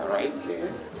nice car, right? Okay.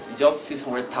 Just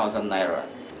 600,000 naira.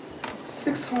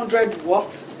 600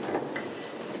 what?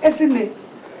 Esine,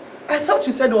 I thought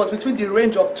you said it was between the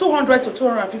range of 200 to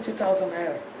 250,000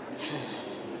 naira.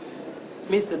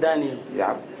 Mr. Daniel.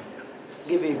 Yeah.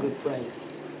 Give her a good price.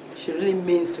 She really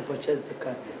means to purchase the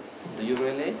car. Do you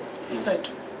really? Yes, I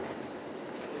do.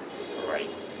 Right.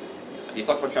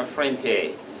 Because of your friend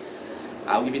here,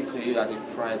 I'll give it to you at the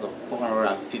price of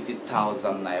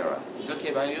 450,000 naira. Is it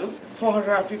okay by you?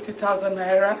 450,000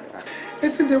 naira?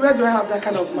 Esine, where do I have that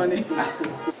kind of money?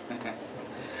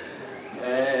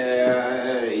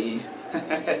 Hey.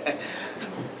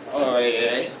 Oh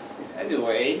yeah.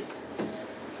 Anyway,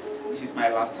 this is my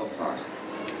last offer.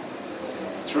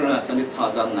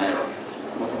 370,000 naira,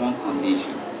 but on one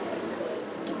condition.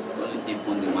 Only take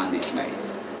one demand this night.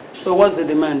 So what's the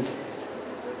demand?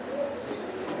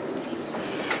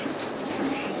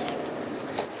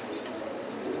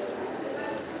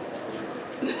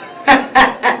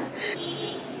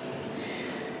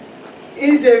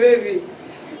 EJ, baby.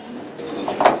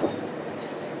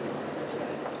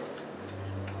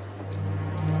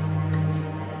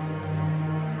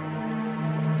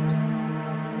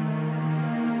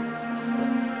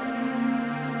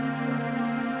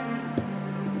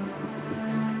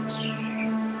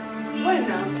 Why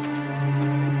now?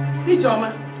 Ijeoma.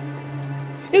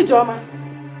 Ijeoma.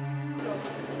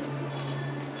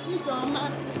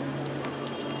 Ijeoma.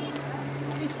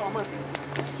 Ijeoma.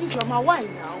 Ijeoma, why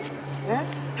now? Eh?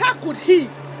 How could he?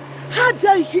 How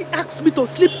dare he ask me to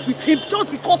sleep with him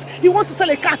just because he wants to sell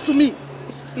a car to me?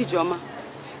 Ijeoma,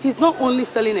 he's not only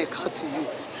selling a car to you,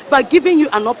 but giving you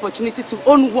an opportunity to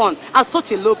own one at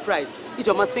such a low price.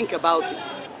 Ijeoma, think about it.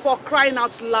 For crying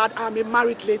out loud, I'm a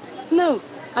married lady. No,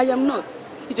 I am not.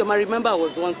 Ijeoma, remember I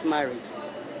was once married.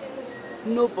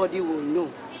 Nobody will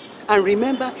know. And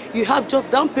remember, you have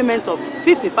just down payment of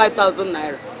 55,000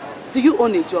 naira. Do you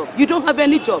own a job? You don't have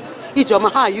any job.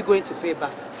 Ijeoma, how are you going to pay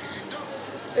back?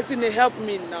 Esine, help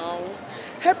me now.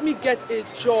 Help me get a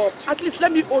job. At least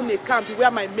let me own a car where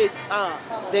my mates are.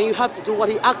 Then you have to do what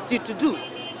he asks you to do.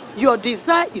 Your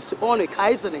desire is to own a car,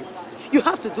 isn't it? You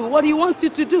have to do what he wants you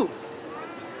to do.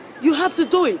 You have to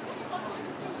do it.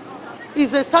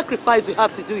 It's a sacrifice you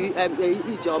have to do,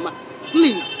 Ijeoma.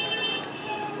 Please.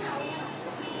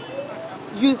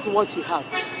 Use what you have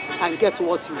and get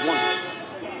what you want.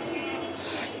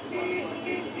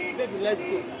 Baby, let's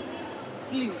go.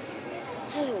 Please.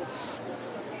 Oh.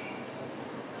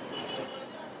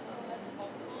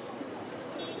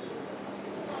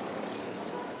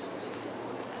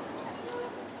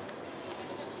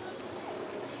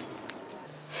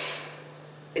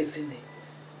 Esine,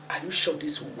 are you sure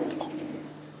this will work?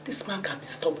 This man can be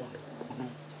stubborn.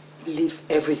 Leave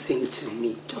everything to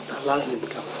me. Just allow him to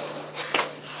come.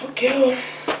 Okay.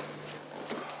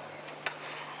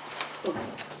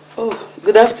 Oh,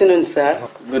 good afternoon, sir.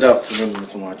 Good afternoon,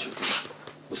 Mr. Machuku.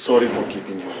 Sorry for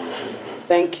keeping you waiting.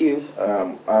 Thank you.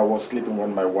 I was sleeping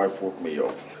when my wife woke me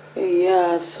up.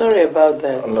 Yeah, sorry about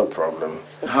that. No problem.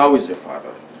 How is your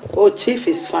father? Oh, Chief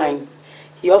is fine.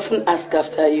 He often asks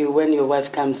after you when your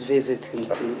wife comes visiting.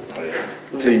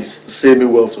 Please, say me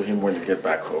well to him when you get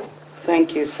back home.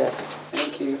 Thank you, sir.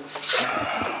 Thank you.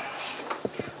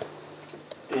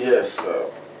 Yes,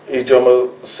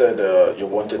 Ijeoma said you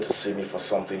wanted to see me for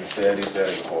something very,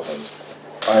 very important.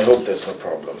 I hope there's no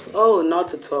problem. Oh,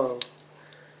 not at all.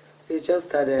 It's just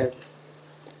that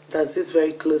there's this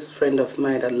very close friend of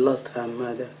mine that lost her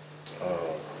mother.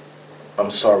 Oh,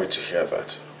 I'm sorry to hear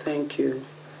that. Thank you.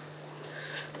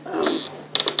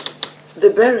 The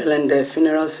burial and the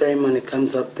funeral ceremony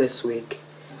comes up this week.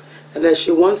 And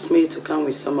she wants me to come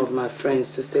with some of my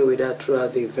friends to stay with her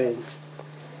throughout the event.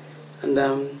 And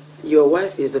your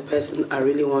wife is the person I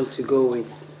really want to go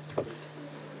with.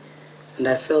 And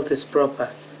I felt it's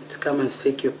proper to come and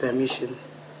seek your permission.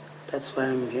 That's why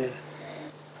I'm here.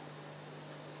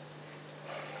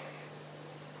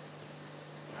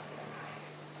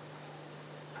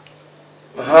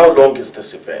 How long is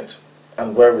this event?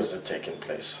 And where is it taking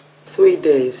place? 3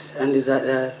 days, and is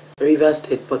at River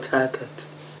State, Port Harcourt.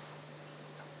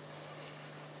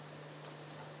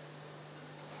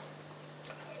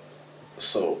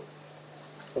 So,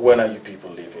 when are you people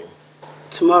leaving?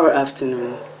 Tomorrow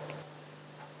afternoon.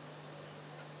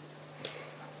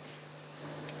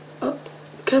 Oh,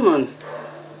 come on.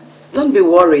 Don't be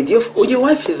worried. Your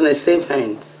wife is in safe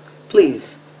hands.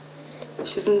 Please.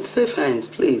 She's in safe hands,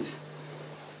 please.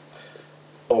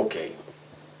 Okay.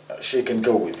 She can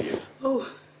go with you. Oh,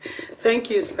 thank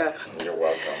you, sir. You're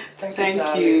welcome.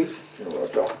 Thank you. You're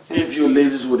welcome. If you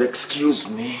ladies would excuse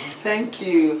me. Thank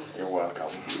you. You're welcome.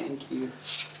 Thank you.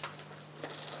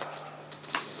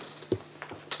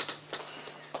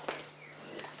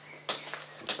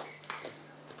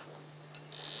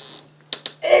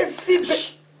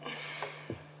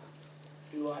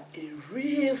 You are a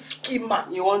real schemer.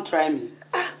 You won't try me?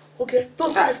 Okay,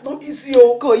 those lies not easy,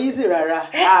 oh. Go easy, Rara.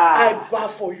 I bar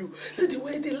for you. See the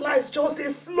way the lies just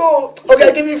they flow.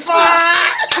 Okay, give me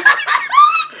five.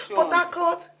 But that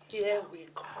cut, here we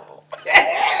go.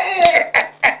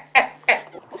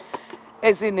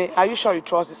 Ezine, are you sure you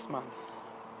trust this man?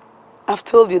 I've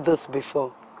told you this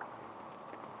before.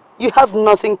 You have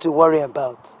nothing to worry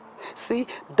about. See,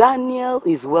 Daniel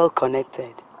is well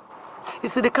connected. You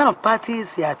see, the kind of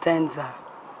parties he attends are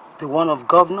the one of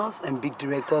governors and big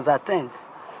directors attends.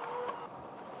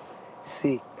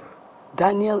 See,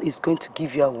 Daniel is going to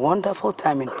give you a wonderful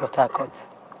time in Port Harcourt.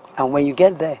 And when you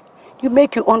get there, you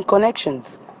make your own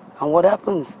connections. And what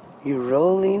happens? You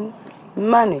roll in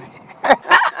money.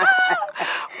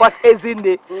 But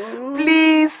Ezine,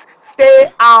 please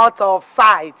stay out of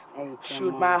sight.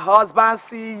 Should my husband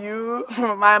see you,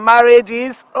 my marriage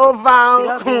is over. You're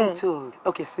not being told.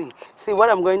 Okay, see,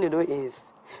 what I'm going to do is,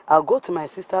 I'll go to my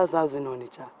sister's house in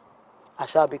Onitsha. I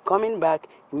shall be coming back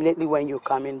immediately when you're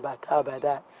coming back. How about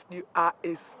that? You are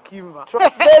a schemer.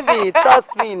 Baby,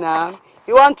 trust me now.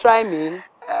 You won't try me?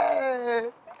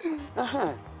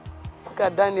 Look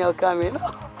at Daniel coming.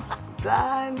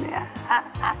 Daniel.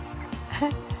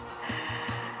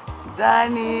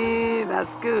 Danny, that's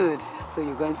good. So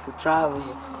you're going to travel.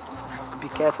 Be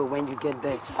careful when you get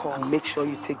there. Of course. And make sure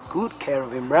you take good care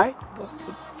of him, right? Don't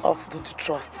you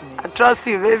trust me? I trust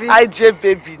you, baby. It's IJ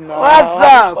baby now.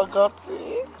 What's up?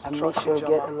 And make sure you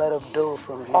get a lot of dough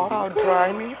from him. Oh, I'll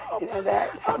dry me up. You know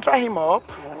that? I'll dry him up.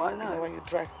 Yeah, why not? When you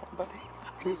dry somebody.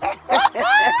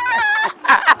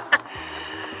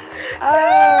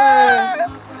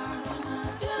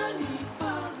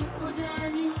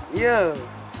 Yo.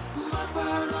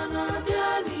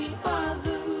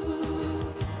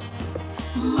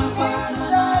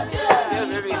 Hey,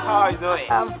 baby, how are you doing?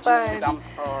 I'm fine. I'm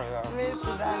sorry.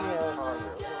 Mr. Daniel.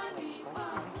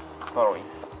 Sorry.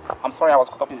 I'm sorry I was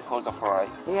caught up in the cold of fry.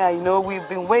 Yeah, you know, we've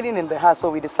been waiting in the house, so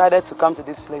we decided to come to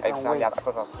this place and wait. Exactly, I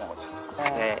thought as much.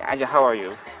 Hey, Aja, how are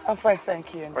you? I'm fine,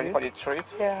 thank you. Ready for the trip?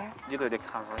 Yeah. You do the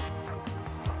camera.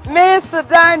 Mr.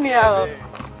 Daniel!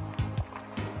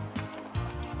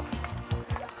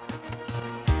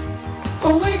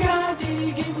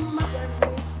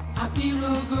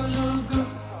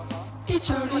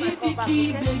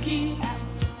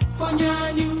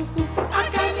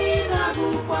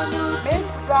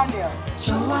 Daniel.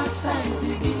 Chọwa size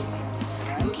gị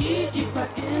nke ijikwa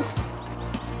efu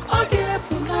ọ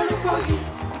ga-efu n'arụkwa gị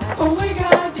onwe gị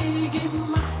adịghị gị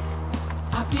mma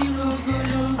apịrị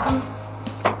ogologo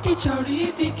ị chọrọ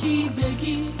ịdị ka ibe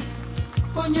gị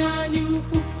onye anya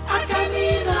ukwu aka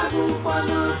niile abụkwa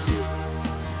n'otu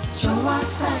chọwa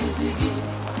size gị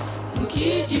nke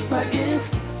ijikwa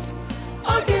efu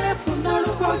ọ ga-efu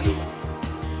n'arụkwa gị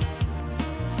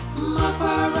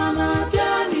mmakwara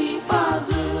na-abịa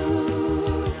n'ikpeazụ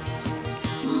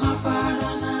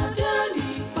mmakwara na-abịa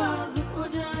n'ikpeazụ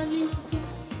onye anyị ukwu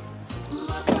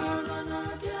mmakwara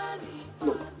na-abịa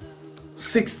n'ikpeazụ.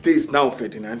 6 days now,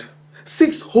 Ferdinand.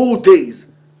 6 whole days.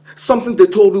 Something they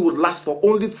told me would last for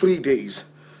only 3 days.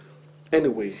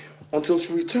 Anyway, until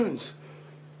she returns.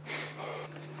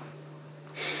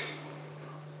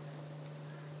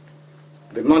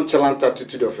 The nonchalant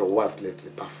attitude of your wife lately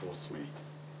baffles me.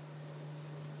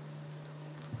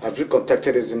 Have you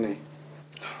contacted Ezine?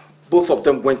 Both of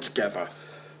them went together.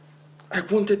 I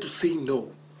wanted to say no,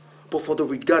 but for the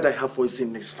regard I have for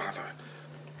Ezine's father.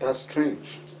 That's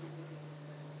strange.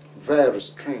 Very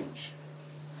strange.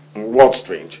 What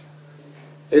strange?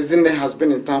 Ezine has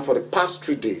been in town for the past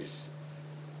 3 days.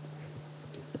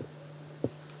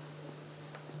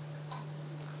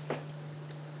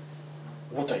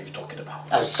 What are you talking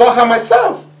about? I saw her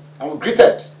myself and we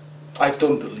greeted. I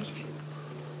don't believe you.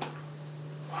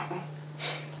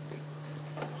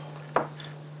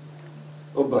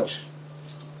 Oh, but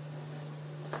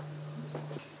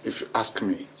if you ask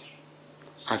me,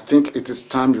 I think it is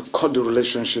time you cut the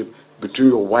relationship between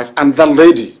your wife and that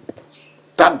lady.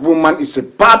 That woman is a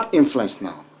bad influence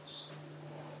now.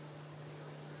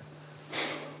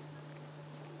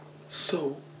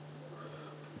 So,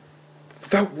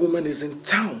 that woman is in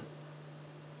town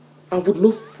and would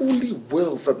know fully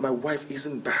well that my wife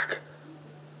isn't back.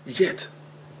 Yet,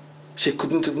 she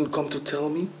couldn't even come to tell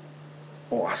me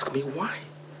or ask me why.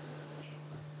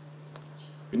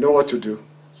 You know what to do.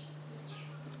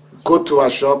 Go to our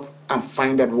shop and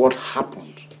find out what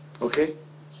happened, okay?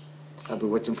 I'll be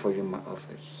waiting for you in my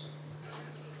office.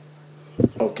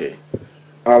 Okay,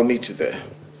 I'll meet you there.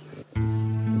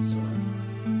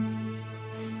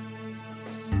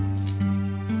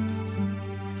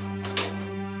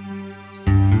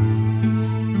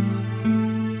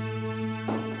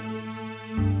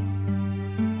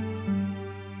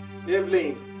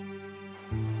 Evelyn.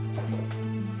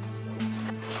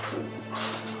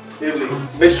 Evelyn,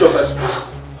 make sure that...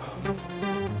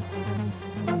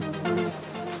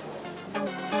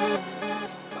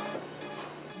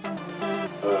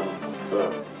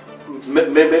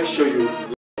 make sure you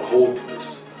hold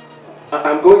this.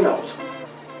 I'm going out.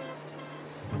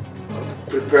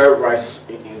 Prepare rice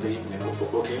in the evening,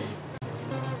 okay?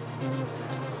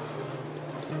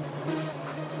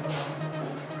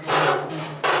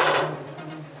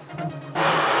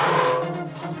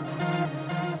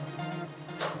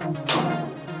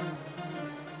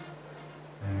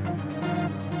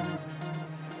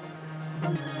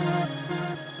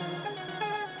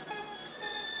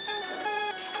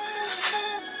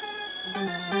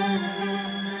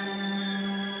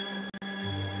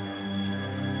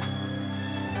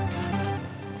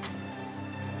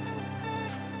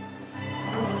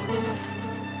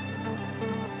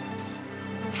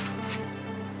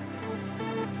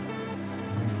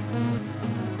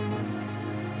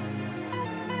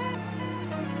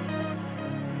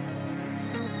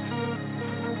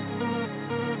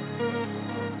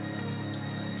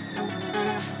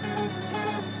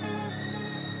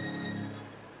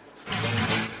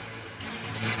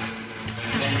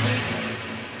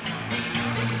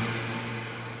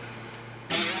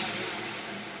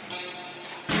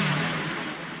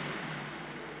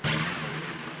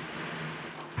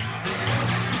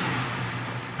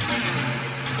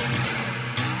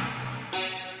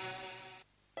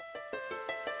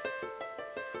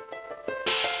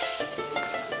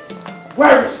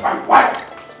 Where is my wife?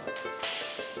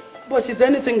 But is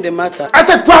anything the matter? I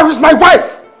said, where is my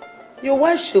wife? Your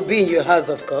wife should be in your house,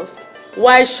 of course.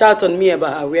 Why shout on me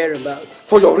about her whereabouts?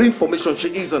 For your information,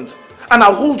 she isn't. And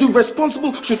I'll hold you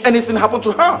responsible should anything happen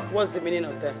to her. What's the meaning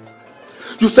of that?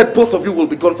 You said both of you will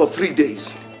be gone for 3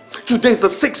 days. Today's the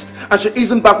 6th and she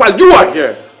isn't back while you are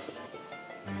here.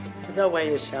 Is that why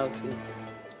you're shouting?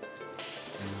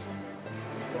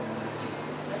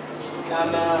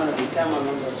 Come on.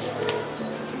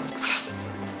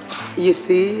 You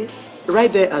see,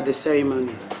 right there at the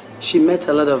ceremony, she met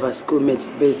a lot of her schoolmates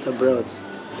based abroad.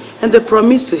 And they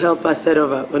promised to help her set up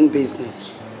her own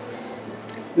business.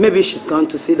 Maybe she's gone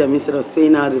to see them instead of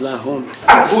staying out at home.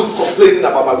 And who's complaining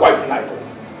about my wife and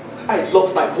I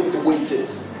love my home the way it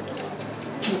is.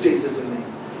 2 days isn't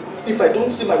enough. If I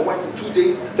don't see my wife in 2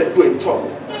 days, then we're in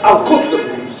trouble. I'll go to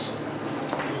the police.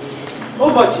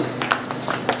 Obachi!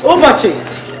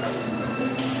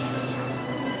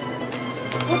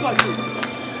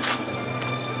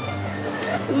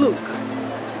 Look,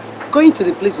 going to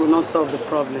the police will not solve the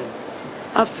problem.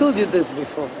 I've told you this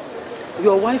before.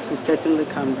 Your wife will certainly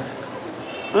come back.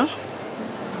 Huh?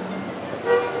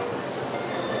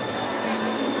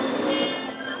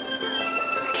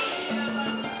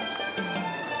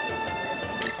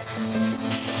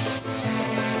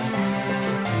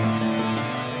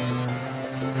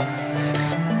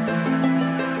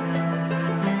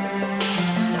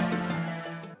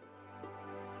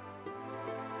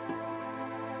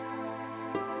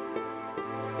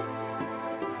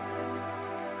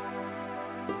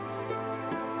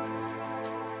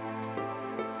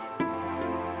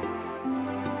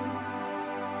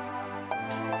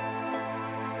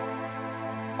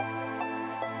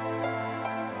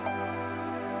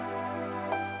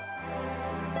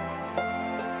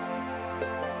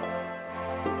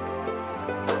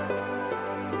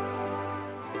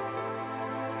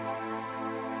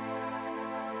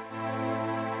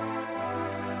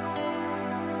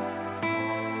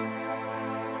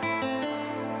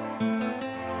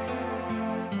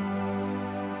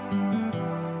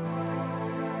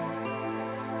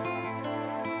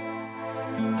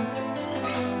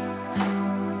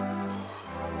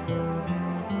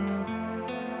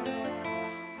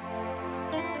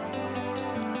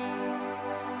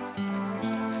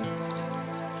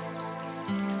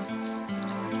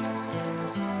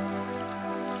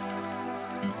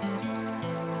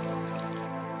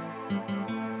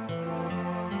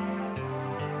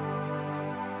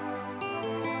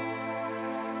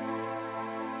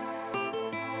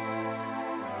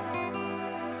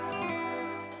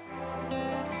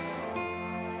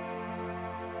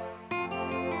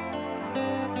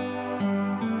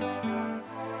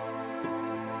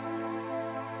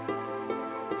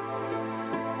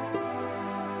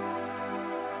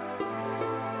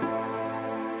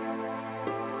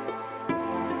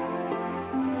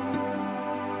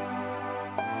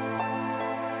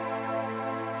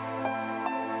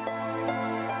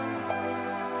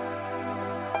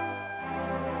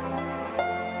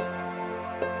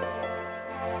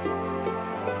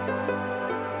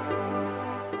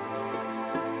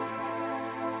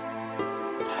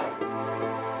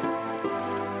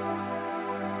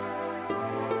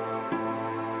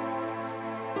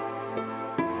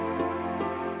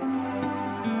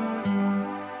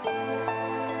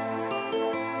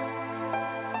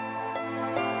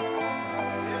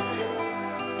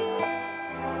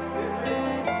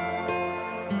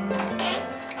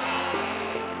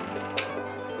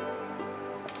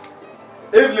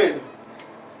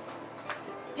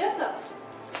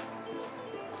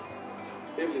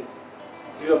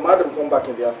 back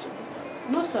in the afternoon?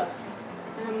 No, sir.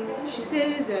 She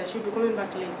says she'll be coming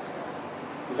back late.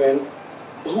 Then,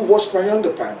 who washed my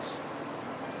underpants?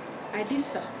 I did,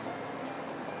 sir.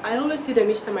 I always see them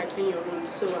each time I clean your room,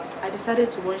 so I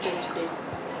decided to wash them today.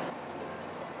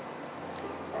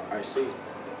 I see.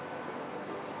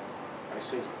 I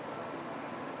see.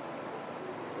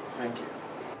 Thank you.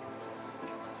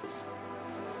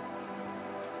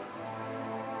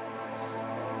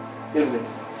 Evelyn.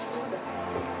 Yes, sir.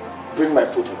 Bring my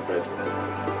food to the bedroom.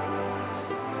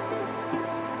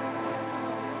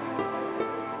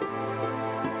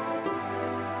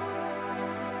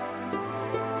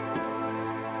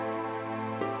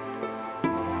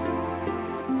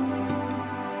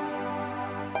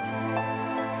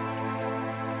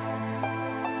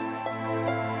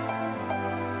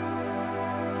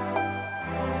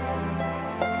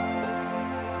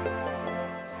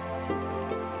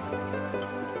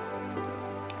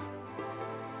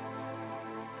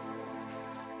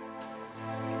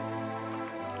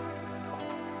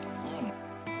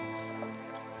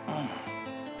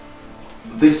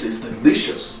 This is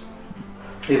delicious.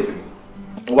 Evelyn,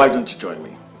 why don't you join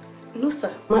me? No,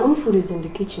 sir. My own food is in the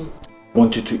kitchen.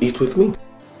 Want you to eat with me?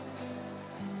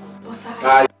 But, sir,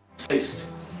 I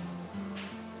insist.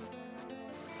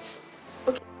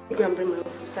 okay, go and bring my own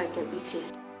food so I can eat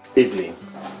it. Evelyn,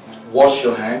 wash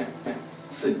your hand,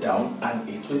 sit down and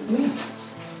eat with me.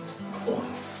 Come on.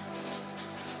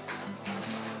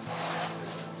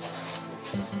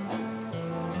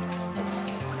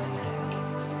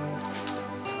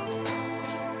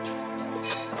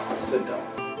 Sit down.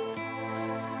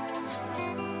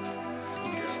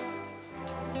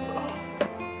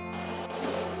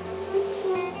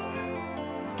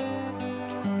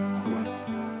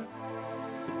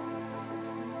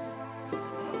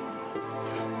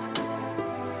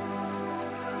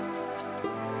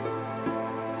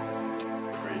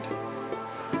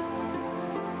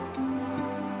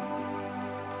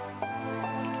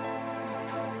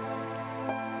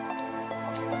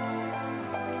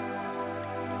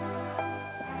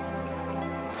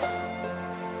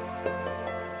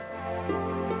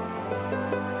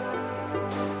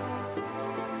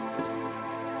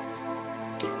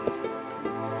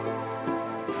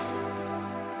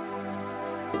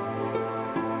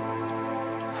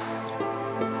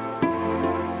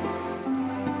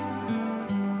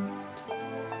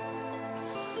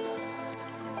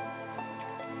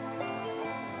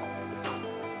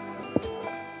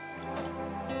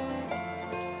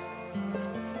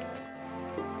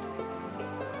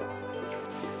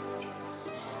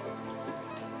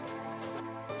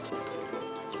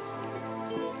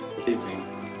 Evelyn,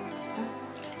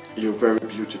 you're very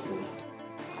beautiful.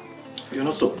 You're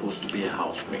not supposed to be a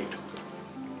housemaid.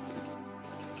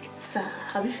 Sir,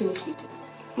 have you finished it?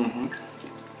 Mm-hmm.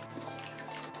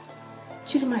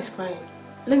 Chidima is crying.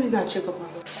 Let me go and check up on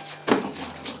her.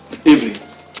 Evelyn.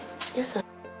 Yes, sir.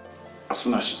 As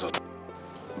soon as she's up,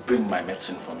 bring my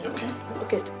medicine for me, okay?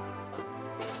 Okay, sir.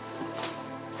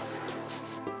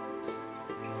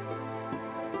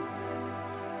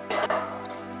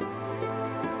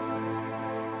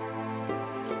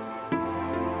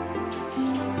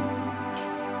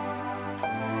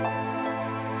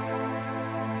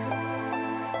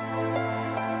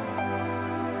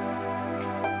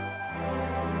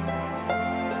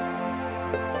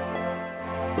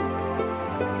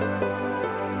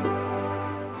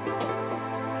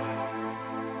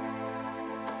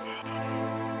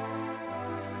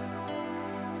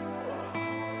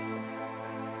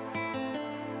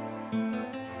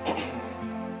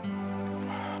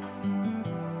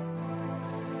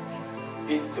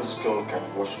 If this girl can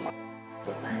wash my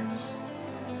pants,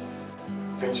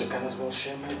 then she can as well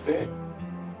share my bed.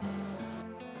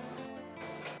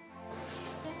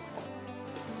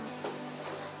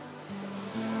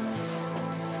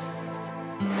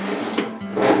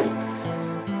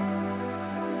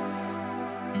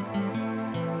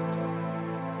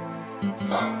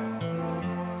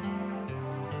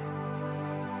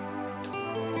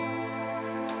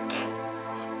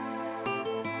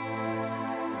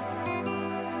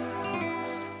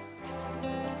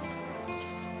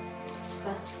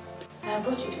 I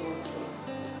brought you the medicine.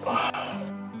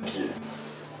 Thank you.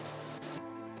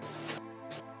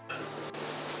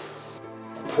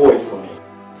 Pour it for me.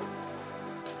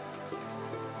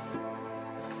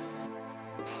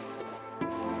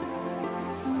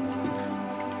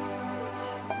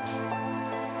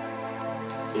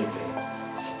 Evelyn.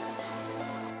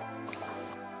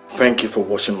 Thank you for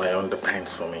washing my underpants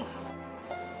for me.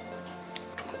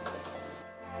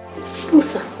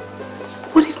 Musa,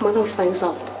 what if Madam finds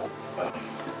out?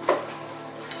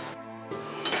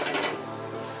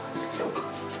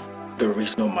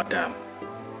 madam.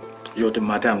 You're the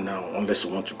madam now, unless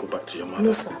you want to go back to your mother.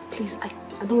 No, sir. Please, I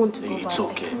don't want to go back. It's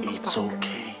okay. It's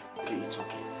okay. Okay, it's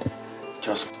okay.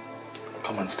 Just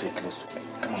come and stay close to me.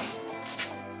 Come on.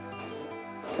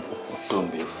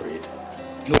 Don't be afraid.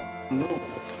 No.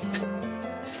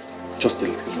 Just a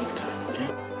little more time, okay?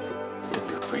 Don't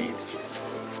be afraid.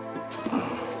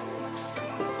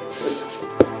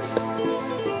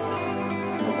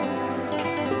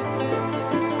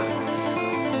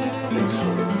 Let's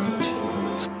hurry before she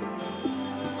knows.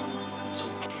 It's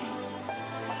okay.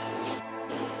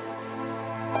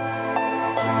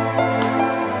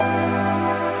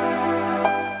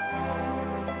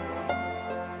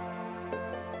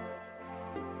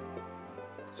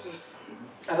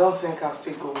 I don't think I'll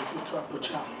still go with you to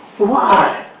Abuja.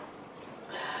 Why?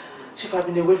 Chief, I've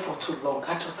been away for too long.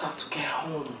 I just have to get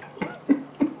home.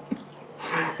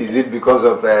 Is it because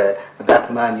of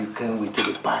that man you came with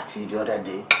to the party the other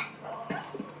day?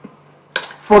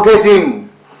 Forget him.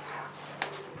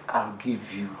 I'll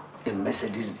give you a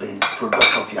Mercedes-Benz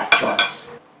product of your choice.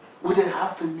 With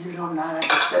 $500,000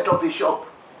 to set up a shop.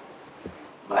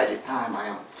 By the time I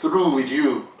am through with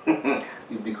you,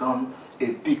 you become a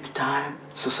big-time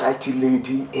society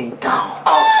lady in town.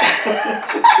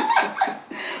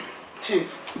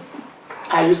 Chief,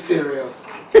 are you serious?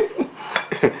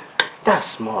 That's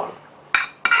small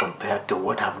compared to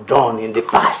what I've done in the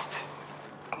past.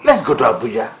 Let's go to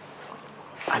Abuja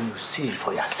and you see it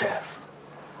for yourself.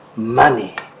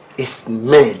 Money is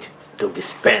made to be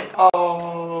spent.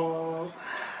 Oh,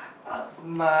 that's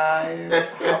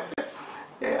nice.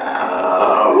 Yeah.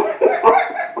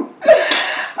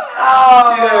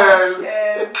 Oh,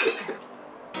 cheers.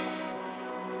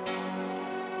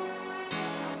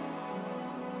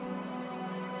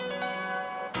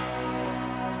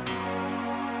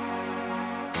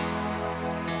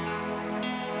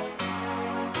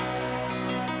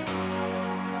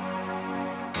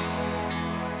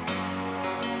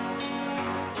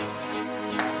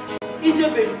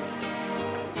 Ijeoma,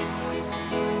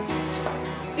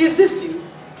 is this you?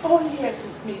 Oh yes,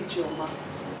 it's me, Ijeoma.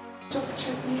 Just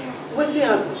check me out. What's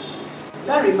here?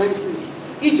 That reminds me.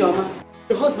 Ijeoma,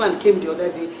 your husband came the other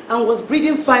day and was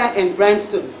breathing fire and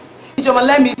brimstone. Ijeoma,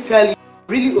 let me tell you,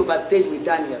 really overstayed with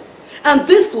Daniel. And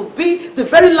this will be the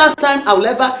very last time I will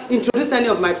ever introduce any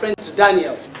of my friends to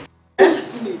Daniel.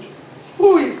 Yes, me.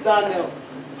 Who is Daniel?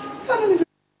 Daniel is a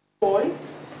boy.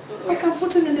 I can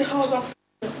put him in the house and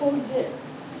oh yeah.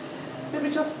 Maybe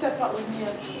just step out with me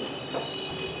and see.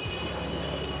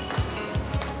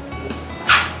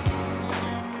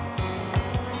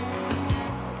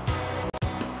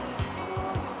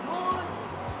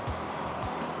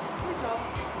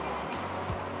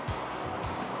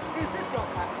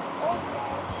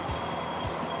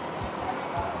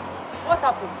 What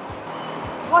happened?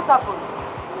 What happened?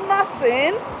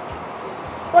 Nothing.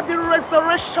 But the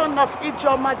resurrection of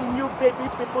Ijeoma, the new baby,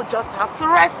 people just have to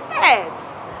respect.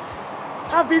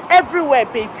 I've been everywhere,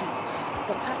 baby.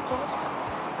 Port Harcourt,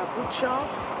 Abuja,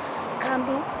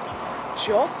 Kano,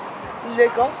 Jos,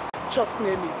 Lagos, just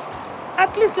name it.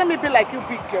 At least let me be like you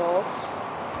big girls.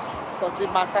 Does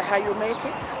it matter how you make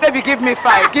it? Baby, give me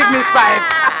 5. Give me 5.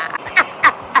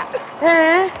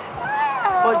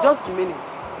 But just a minute.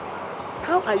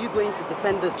 How are you going to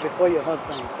defend us before your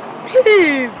husband?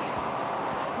 Please.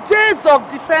 Days of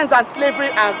defense and slavery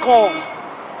are gone.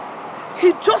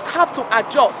 He just have to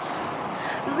adjust,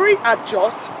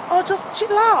 readjust, or just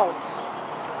chill out.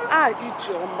 I,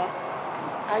 Ijeoma,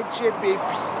 IJ baby,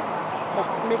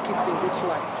 must make it in this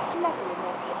life. Not in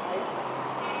enough life.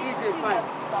 EJ, fine.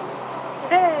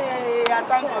 Hey, I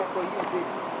thank God for you, baby.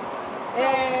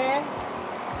 Hey.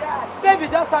 Yes. Baby,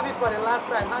 just have it for the last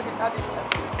time. Have it.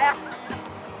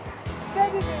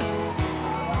 Baby.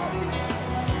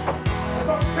 You're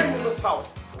not staying in this house.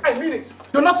 I mean it.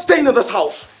 You're not staying in this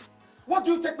house. What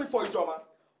do you take me for, Ijeoma?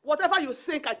 Whatever you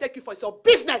think I take you for is your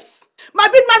business. My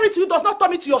being married to you does not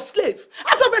turn me to your slave.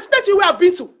 I should respect you where I've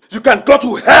been to. You can go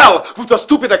to hell with your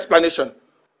stupid explanation.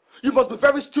 You must be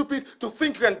very stupid to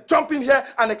think you can jump in here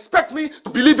and expect me to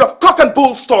believe your cock and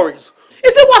bull stories.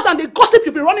 Is it worse than the gossip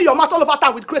you've been running your mouth all over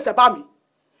town with Grace about me?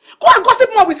 Go and gossip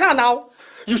more with her now.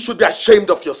 You should be ashamed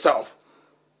of yourself.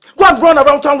 Go and run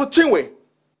around town with Chinwe.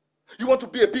 You want to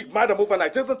be a big madam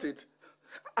overnight, isn't it?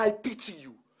 I pity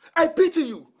you. I pity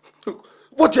you. Look,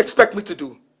 what do you expect me to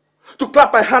do? To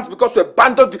clap my hands because you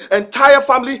abandoned the entire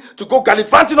family to go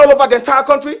gallivanting all over the entire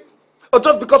country? Or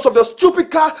just because of your stupid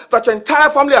car that your entire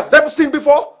family has never seen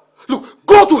before? Look,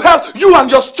 go to hell, you and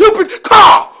your stupid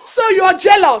car! So you're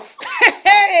jealous?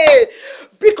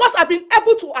 Because I've been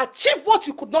able to achieve what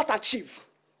you could not achieve.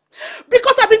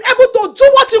 Because I've been able to do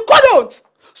what you couldn't.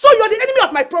 So you're the enemy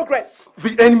of my progress.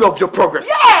 The enemy of your progress?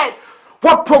 Yes!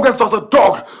 What progress does a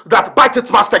dog that bites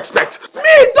its master expect?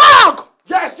 Me, dog!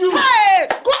 Yes, you! Hey!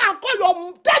 Go and call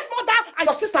your dead mother and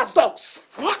your sister's dogs.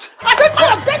 What? I said call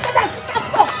your dead mother and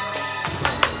sister's dogs.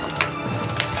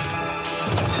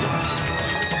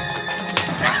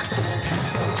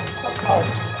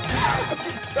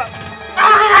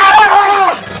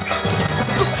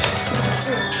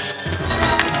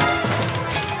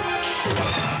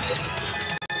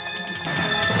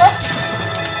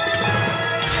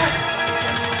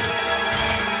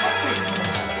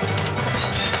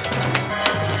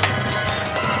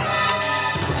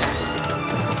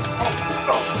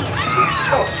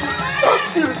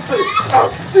 I'll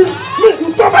kill you!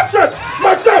 You stop my shit!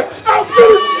 My shit! I'll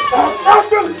kill you! I'll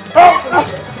kill you!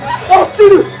 I'll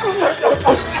kill you!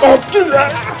 I'll kill you!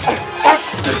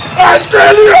 I'll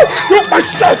kill you! You're my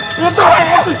shit! You stop my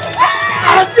shit!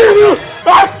 I'll kill you!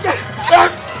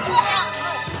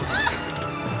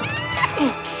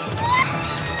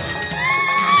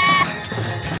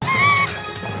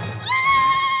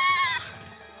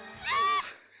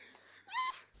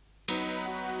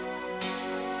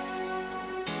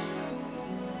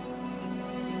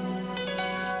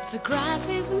 The grass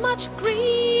is much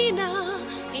greener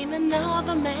in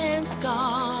another man's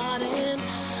garden.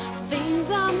 Things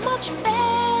are much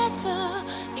better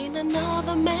in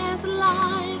another man's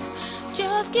life.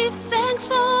 Just give thanks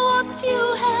for what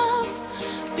you have.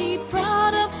 Be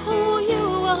proud of who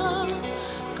you are.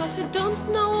 'Cause you don't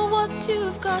know what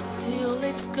you've got till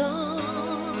it's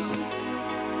gone.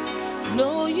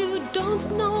 No, you don't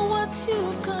know what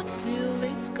you've got till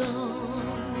it's gone.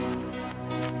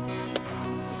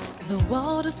 The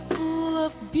world is full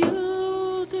of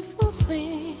beautiful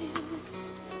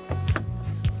things,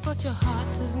 but your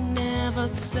heart is never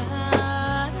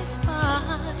satisfied.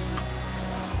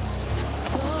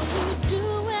 So you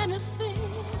do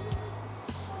anything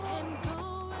and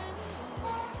go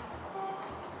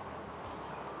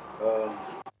anywhere.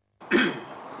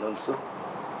 Nancy?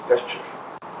 Yes, Chief.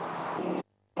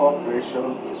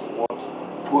 Operation is worth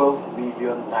 12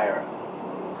 million naira.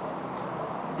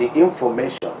 The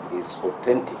information is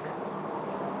authentic.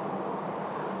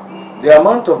 The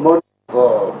amount of money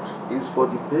involved is for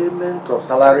the payment of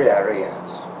salary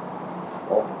arrears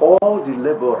of all the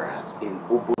laborers in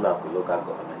Obunafu local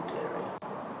government area.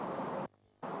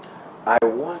 I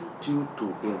want you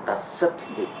to intercept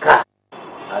the car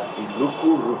at the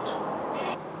local route.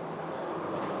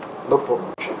 No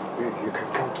problem, Chief. You can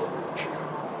count on me, Chief.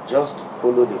 Just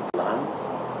follow the plan,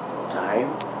 time,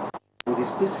 and the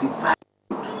specified.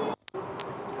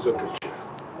 It's okay, Chief.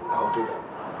 I'll do that.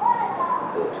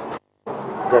 Good.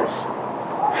 Guys.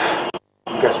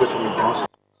 You guys wait for me downstairs.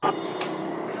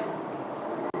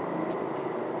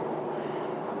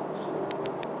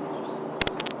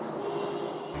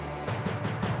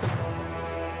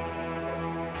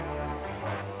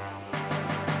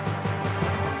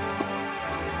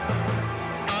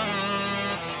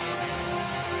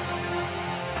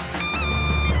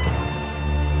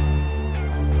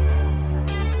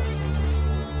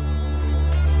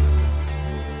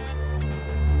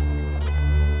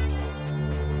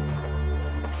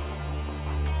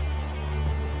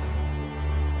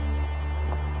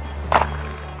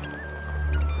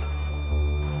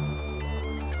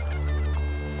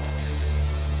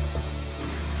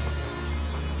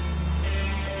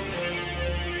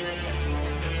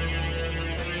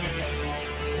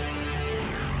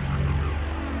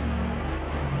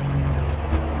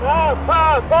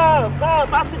 Help!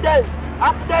 Accident!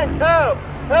 Accident! Help!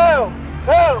 Help!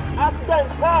 Help!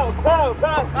 Accident! Help! Help!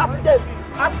 Help! Accident!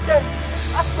 Accident!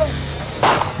 Accident!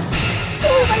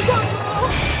 Oh my God!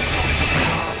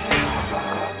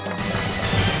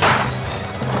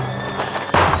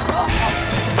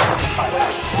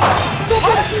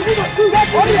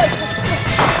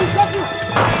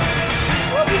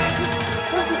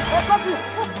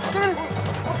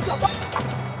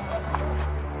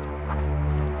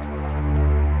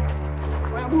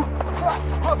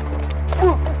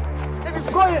 Move! It is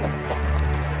going!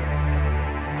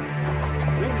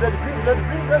 Bring it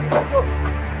ready, let's go!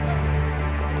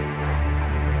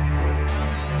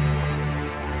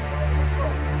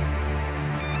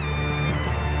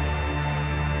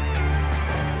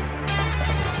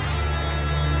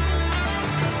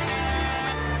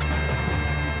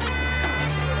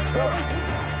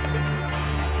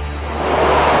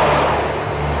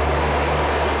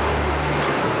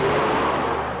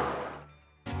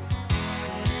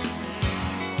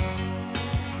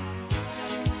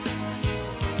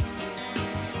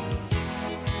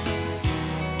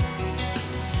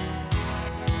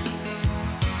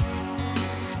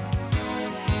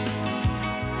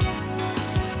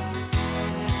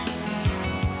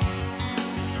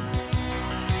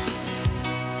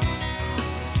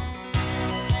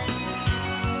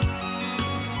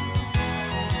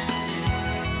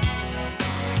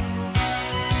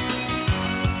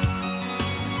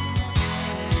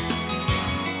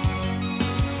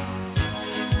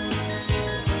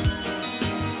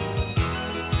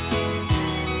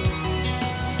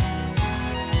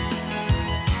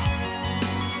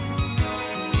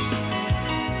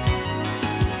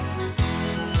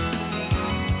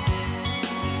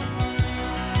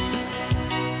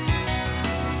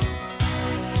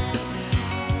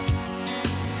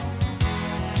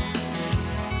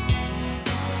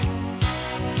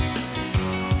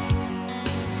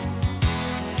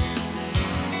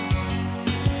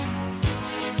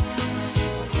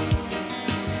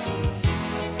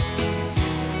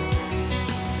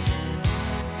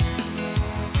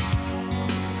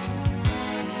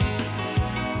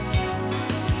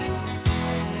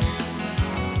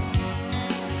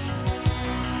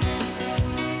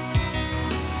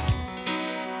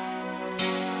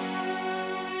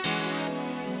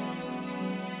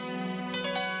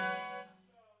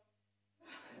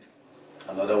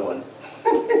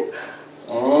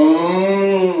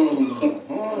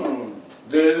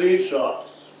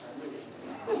 Delicious.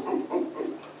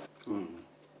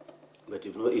 But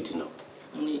you've not eaten now.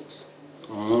 Meat.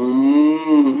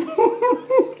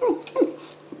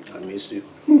 I miss you.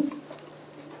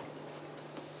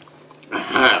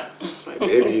 It's my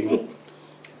baby.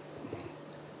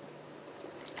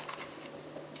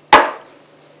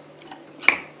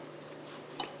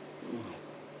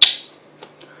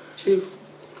 Chief,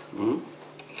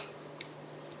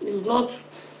 you've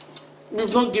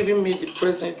not given me the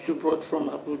present you brought from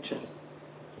Abuja.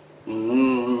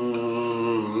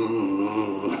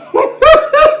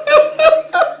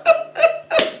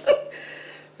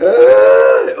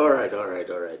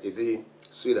 All right. You see,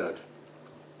 sweetheart,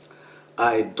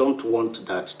 I don't want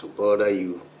that to bother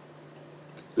you.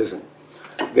 Listen,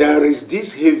 there is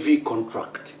this heavy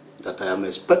contract that I am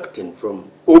expecting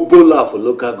from Obola for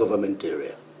local government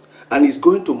area, and it's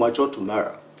going to mature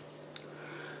tomorrow.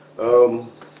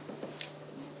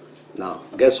 Now,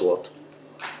 guess what?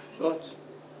 What?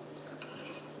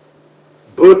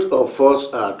 Both of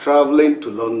us are traveling to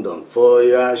London for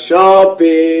your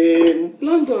shopping.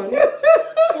 London?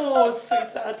 Oh,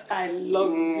 sweetheart, I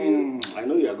love you. I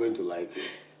know you are going to like it.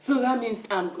 So that means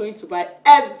I'm going to buy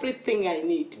everything I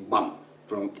need. Bam,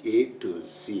 from A to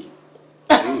Z.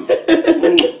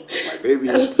 It's my baby.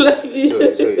 I love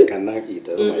you. So you can now eat.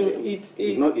 Eat.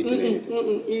 You've not eaten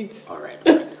anything. Eat. All right.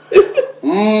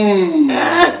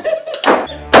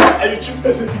 Are you chief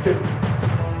executive?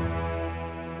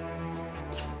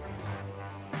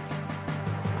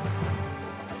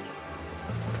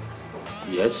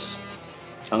 Yes.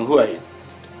 And who are you?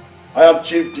 I am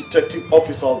Chief Detective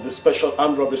Officer of the Special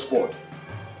Armed Robbery Squad.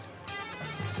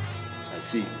 I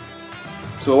see.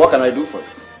 So what can I do for you?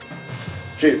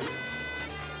 Chief,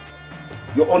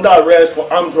 you're under arrest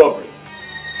for armed robbery,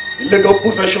 illegal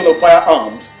possession of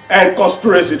firearms, and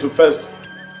conspiracy to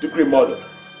first-degree murder.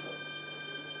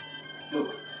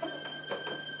 Look,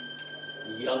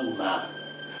 young man,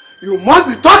 you must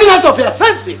be talking out of your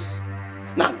senses.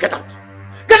 Now get out.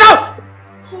 Get out!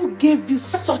 Who gave you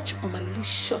such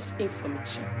malicious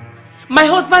information? My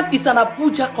husband is an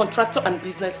Abuja contractor and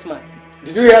businessman.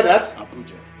 Did you hear that?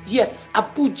 Abuja. Yes,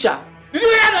 Abuja. Did you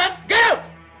hear that? Get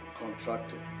out!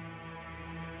 Contractor.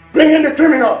 Bring in the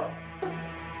criminal.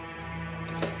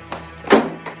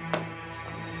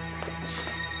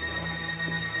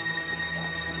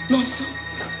 No, sir.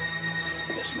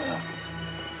 Yes, madam.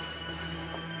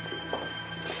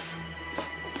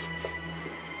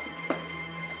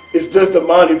 Is this the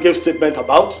man you gave statement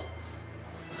about?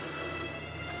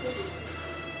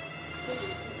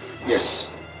 Yes.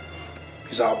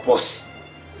 He's our boss.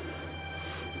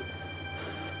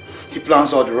 He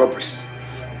plans all the robberies.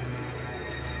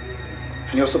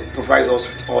 And he also provides us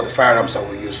with all the firearms that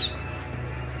we use.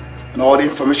 And all the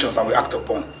information that we act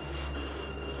upon.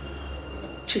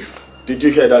 Chief. Did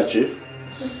you hear that, Chief?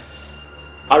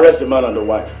 Arrest the man and the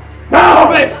wife. Now!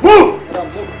 Wait, move!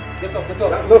 Madam, move. Get up.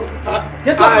 Look,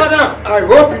 get up, madam. I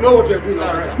hope you know what you're doing.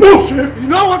 Move, Chief. You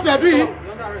know what you're doing?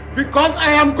 Because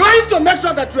I am going to make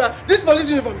sure that this police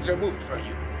uniform is removed from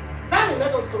you. Danny,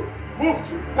 let us go. Move,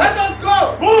 Chief. Let us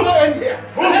go. Move. No end here.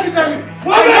 Move. Let me tell you.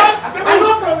 I'm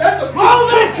not from N to C.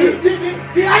 Move, Chief.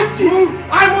 The IG. Move.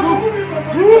 I will remove you from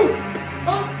police. Move.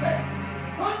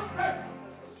 Nonsense.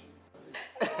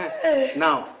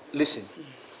 Now, listen.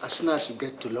 As soon as you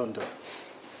get to London,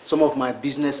 some of my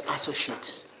business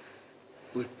associates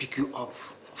will pick you up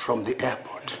from the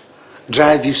airport,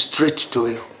 drive you straight to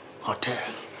a hotel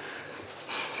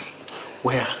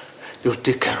where they'll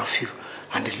take care of you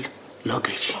and the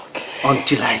luggage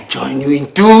until I join you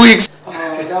in 2 weeks. Oh,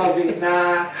 that'll be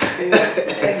nice.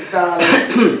 Thanks,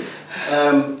 darling.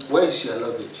 Where is your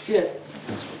luggage? Here.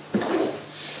 It's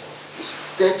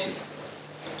dirty.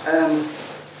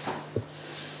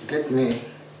 Get me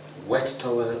wet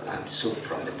towel and soap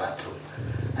from the bathroom.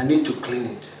 I need to clean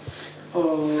it.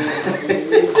 Oh,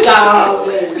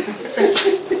 darling.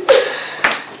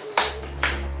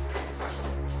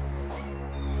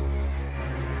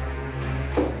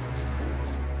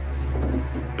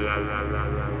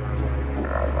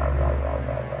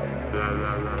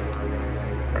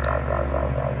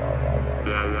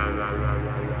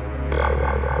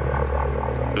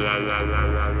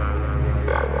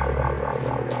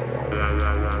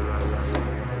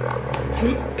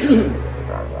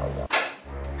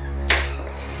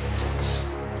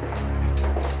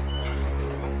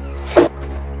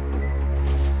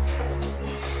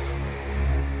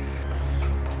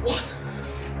 What?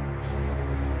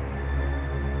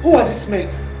 Who are these men?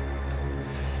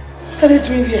 What are they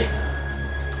doing here?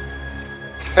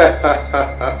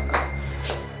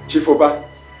 Chief Oba,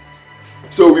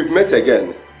 so we've met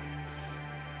again.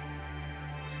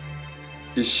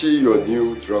 Is she your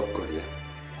new drug courier?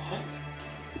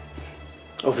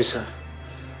 What? Officer,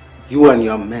 you and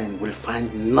your men will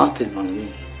find nothing on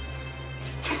me.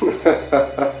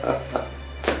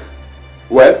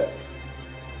 Well,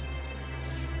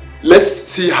 let's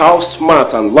see how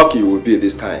smart and lucky you will be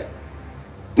this time.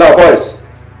 Now, boys,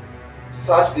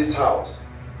 search this house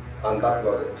and that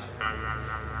luggage.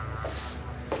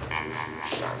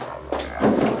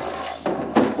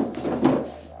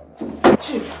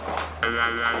 Chief,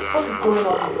 what is going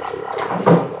on here?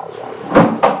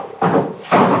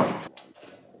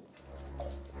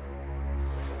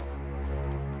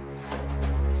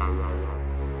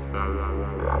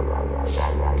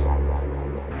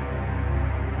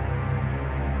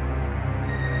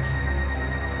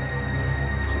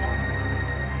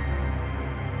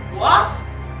 What?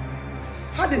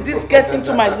 How did this get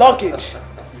into my luggage?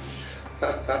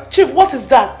 Chief, what is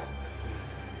that?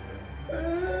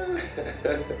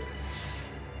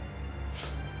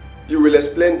 You will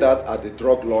explain that at the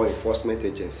Drug Law Enforcement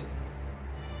Agency.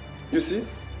 You see,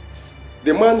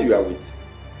 the man you are with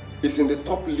is in the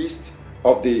top list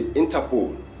of the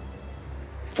Interpol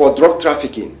for drug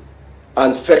trafficking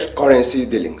and fake currency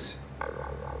dealings.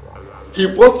 He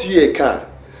bought you a car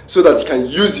so that he can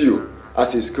use you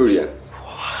as his courier.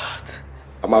 What?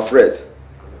 I'm afraid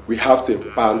we have to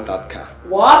impound that car.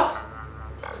 What?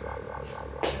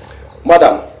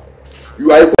 Madam,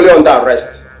 you are equally under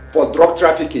arrest for drug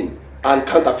trafficking and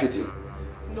counterfeiting.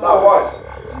 No. Now, boys.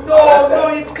 No,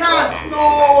 it can't.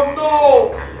 No,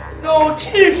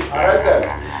 Chief. Arrest them.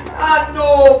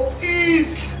 No,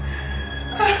 please.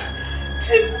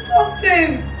 Chief, do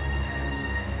something.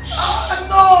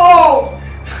 No.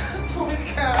 No, we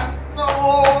can't.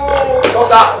 No. Stop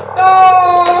that. No.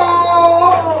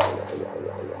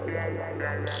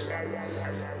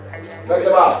 Let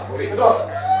them out. Get up.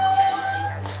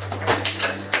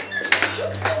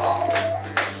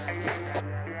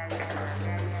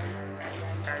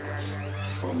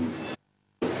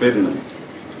 Ferdinand,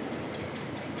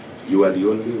 you are the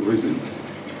only reason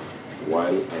why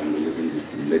I'm releasing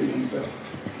this lady on bail.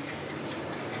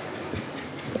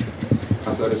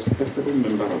 As a respectable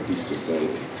member of this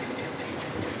society,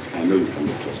 I know you can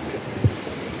be trusted.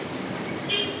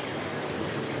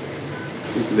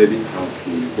 This lady has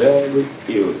been very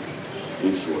ill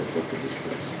since she was brought to this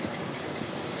place.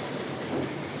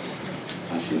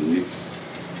 And she needs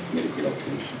medical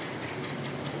attention.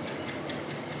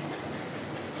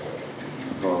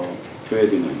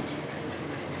 Ferdinand,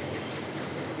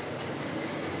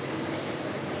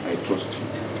 I trust you.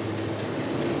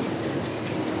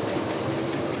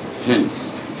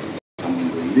 Hence,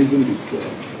 I'm releasing this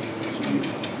girl to you.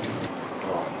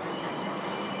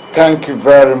 Thank you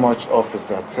very much,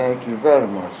 officer. Thank you very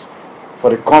much for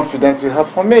the confidence you have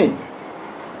for me.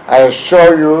 I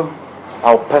assure you,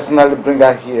 I'll personally bring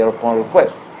her here upon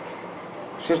request.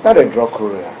 She's not a drug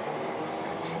courier.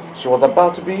 She was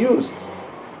about to be used.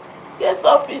 Yes,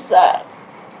 officer.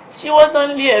 She was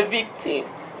only a victim.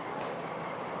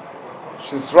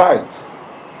 She's right.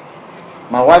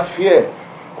 My wife here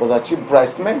was a chief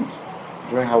bridesmaid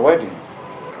during her wedding.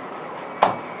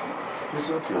 It's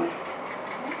okay.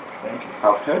 Thank you.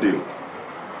 I've heard you.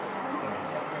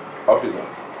 Officer,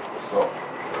 so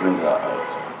bring her out.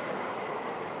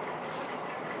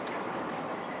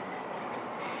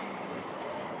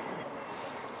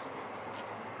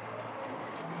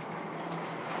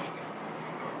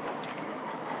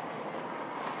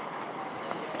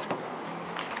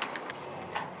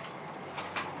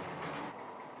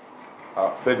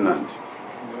 Ferdinand.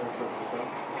 Yes, officer.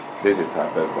 This is her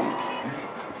bail bond.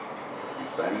 You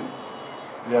sign it?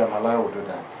 Yeah, my lawyer will do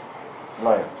that.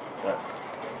 Lawyer. Yeah.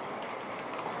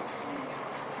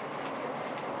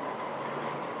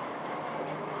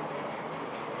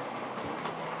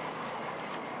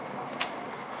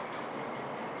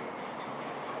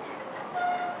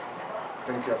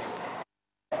 Thank you, officer.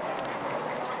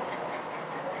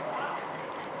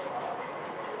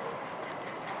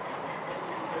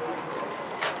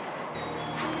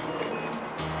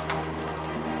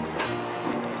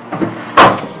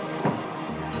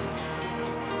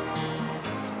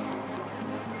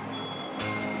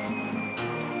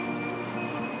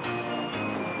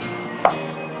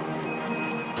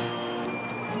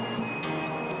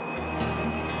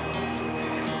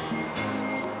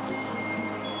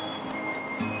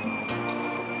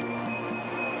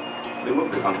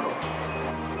 Remove the handcuff.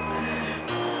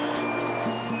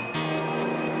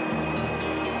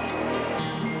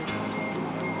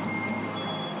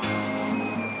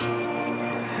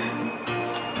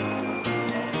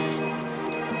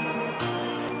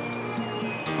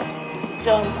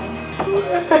 John.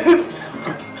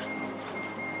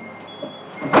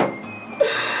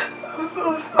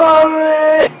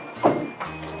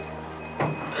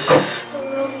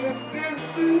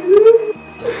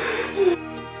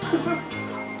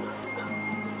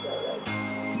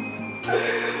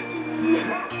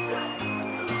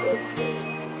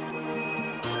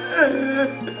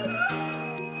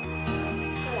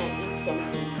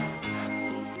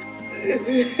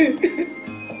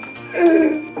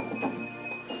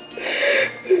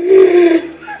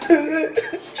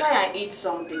 Try and eat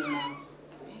something now.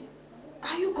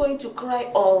 Are you going to cry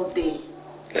all day?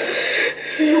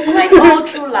 You cried all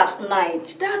through last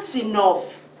night. That's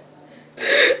enough.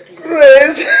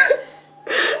 Grace,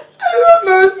 I don't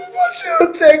know if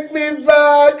you'll take me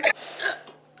back.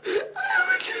 I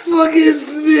wish you forgives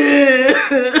me.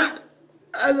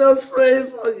 I just pray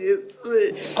forgives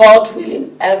me. God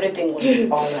willing, everything will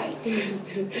be alright.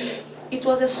 It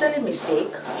was a silly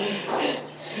mistake.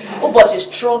 Oh, but he's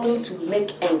struggling to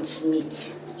make ends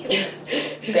meet.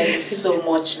 Ben so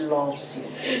much loves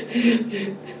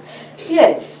you.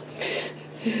 Yes,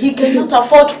 he cannot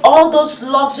afford all those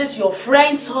luxuries your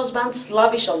friends' husbands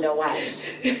lavish on their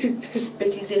wives.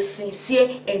 But he's a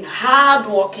sincere and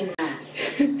hard-working man.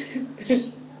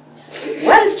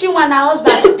 Where is Chinwe and her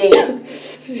husband today?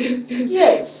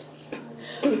 Yes.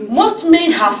 Most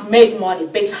men have made money,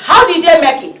 but how did they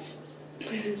make it?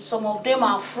 Some of them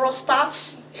are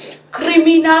fraudsters,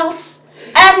 criminals,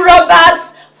 armed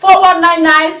robbers,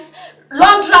 419s,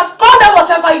 laundress, call them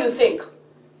whatever you think.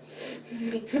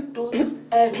 But don't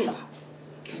ever,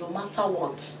 no matter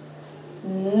what,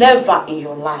 never in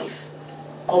your life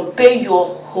compare your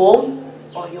home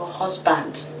or your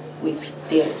husband with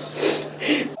theirs.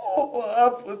 Oh, what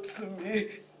happened to me?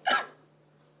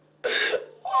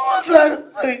 What was I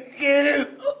thinking?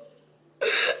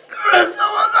 Grace,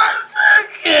 what was I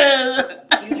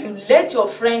thinking? You let your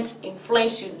friends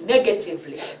influence you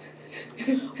negatively.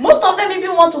 Most of them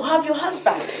even want to have your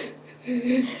husband.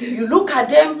 You look at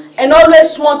them and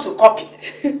always want to copy.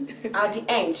 At the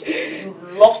end, you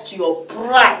lost your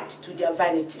pride to their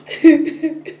vanity.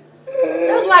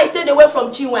 That's why I stayed away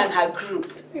from Chinwe and her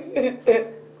group.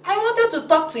 I wanted to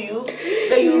talk to you,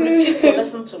 but you refused to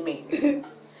listen to me.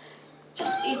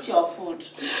 Just eat your food.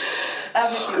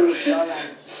 Everything will be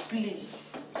alright.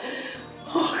 Please.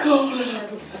 Oh God.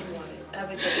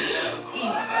 Everything will be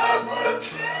alright.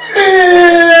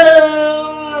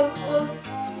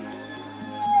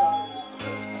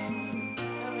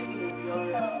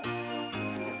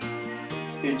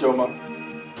 Eat. Ijeoma,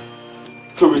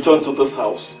 to return to this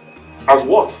house. As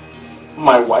what?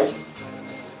 My wife?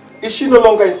 Is she no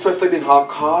longer interested in her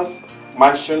cars,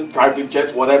 mansion, private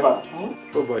jets, whatever? Oh,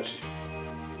 but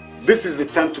this is the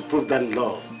time to prove that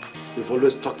love we've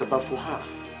always talked about for her.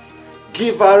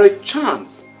 Give her a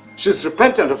chance. She's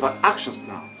repentant of her actions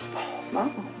now.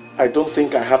 I don't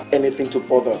think I have anything to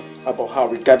bother about her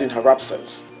regarding her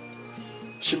absence.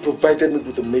 She provided me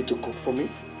with a maid to cook for me,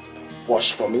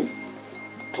 wash for me,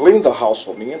 clean the house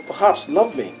for me, and perhaps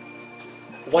love me.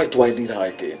 Why do I need her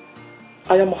again?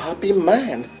 I am a happy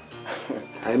man.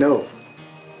 I know.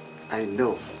 I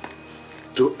know.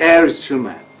 To err is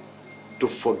human. To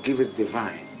forgive is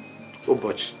divine. Oh,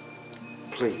 but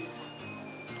please,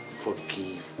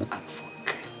 forgive and forget.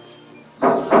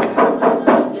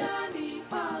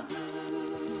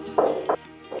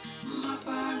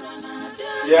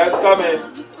 Yes, come in.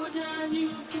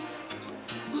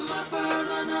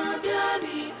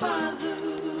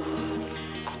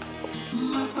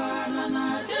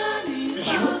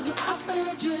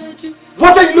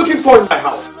 What are you looking for in my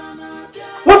house?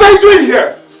 What are you doing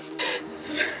here?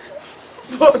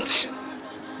 But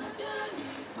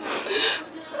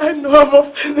I know I've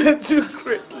offended you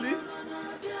greatly.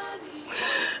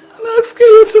 And asking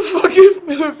you to forgive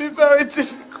me will be very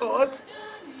difficult.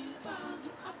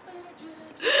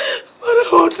 But I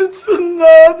wanted to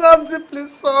know that I'm deeply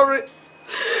sorry.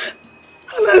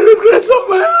 And I regret all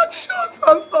my actions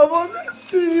and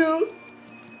stubbornness to you.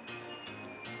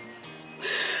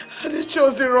 And I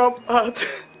chose the wrong path.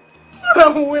 And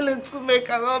I'm willing to make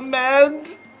an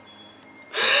amend.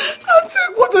 And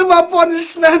take whatever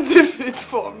punishment you fit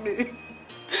for me.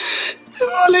 If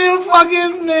only you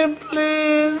forgive me,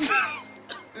 please.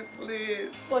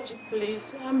 Please. Pochi,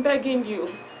 please, I'm begging you.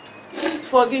 Please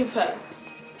forgive her.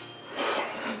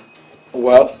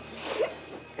 Well,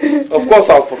 of course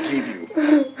I'll forgive you.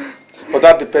 But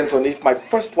that depends on if my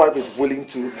first wife is willing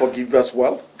to forgive you as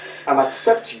well and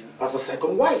accept you as a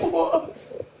second wife. What?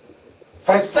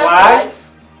 First wife?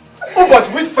 Oh, but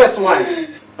which first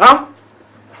wife? Huh?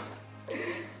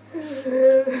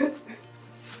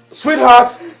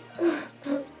 Sweetheart,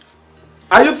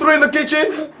 are you through in the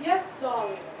kitchen? Yes,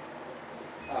 darling.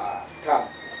 Come.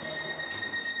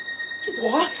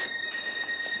 Jesus. What?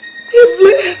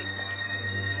 Evelyn?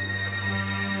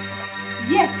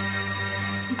 Yes,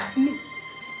 it's me.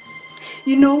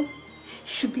 You know, you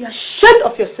should be ashamed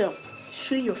of yourself,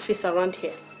 showing your face around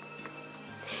here.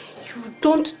 You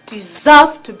don't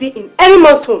deserve to be in any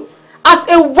man's home as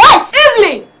a wife.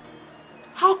 Evelyn!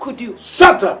 How could you?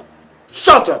 Shut up!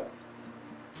 Shut up!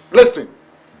 Listen,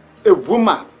 a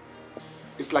woman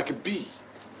is like a bee.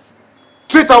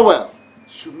 Treat her well,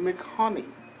 she'll make honey.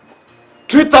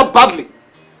 Treat her badly,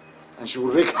 and she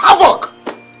will wreak havoc.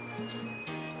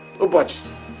 Oh, but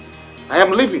I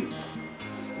am leaving.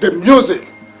 The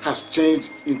music has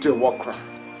changed into a war cry.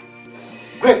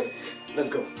 Grace, let's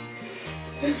go.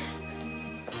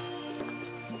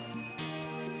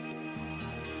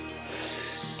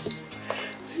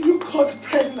 You got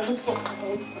pregnant for my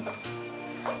husband.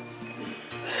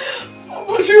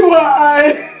 But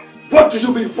why? What do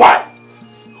you mean, why?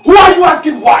 Who are you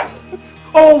asking why?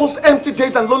 All those empty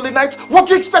days and lonely nights, what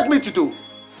do you expect me to do?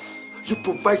 You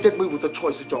provided me with a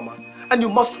choice, Ijeoma, and you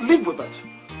must live with it.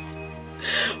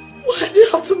 Why do you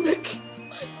have to make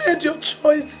my maid your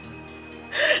choice?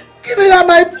 Giving her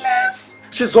my place.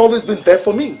 She's always been there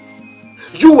for me.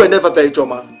 You were never there,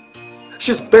 Ijeoma.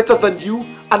 She's better than you,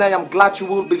 and I am glad you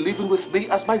will be living with me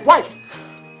as my wife.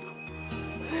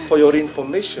 For your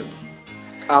information,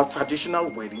 our traditional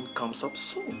wedding comes up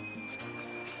soon.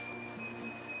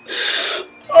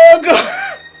 Oh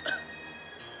God!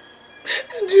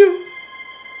 And you?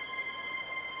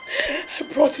 I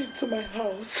brought you into my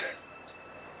house.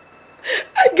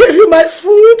 I gave you my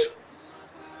food.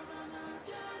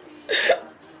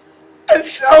 I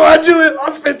showered you with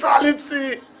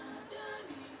hospitality.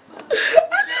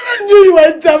 I never knew you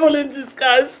were a devil in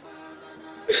disguise.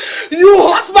 You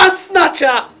husband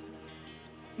snatcher.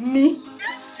 Me?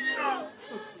 Yes,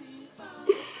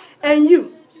 you. And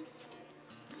you?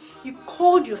 You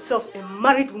called yourself a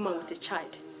married woman with a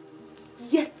child.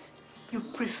 Yet, you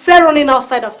prefer running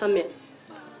outside after men,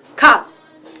 cars,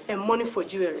 and money for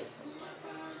jewelries,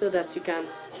 so that you can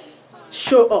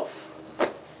show off.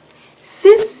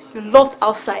 Since you loved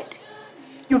outside,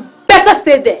 you better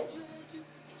stay there.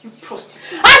 You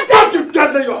prostitute. And don't you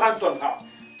dare lay your hands on her!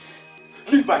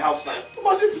 Leave my house now.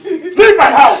 Leave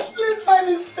my house! Please let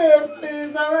me stay,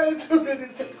 please. I'm ready to be the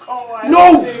second wife.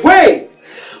 No way!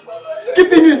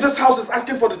 Keeping you in this house is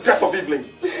asking for the death of Evelyn.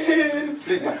 Please.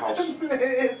 Leave my house.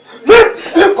 Please.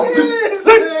 Leave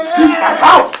my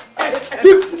house!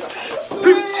 Leave.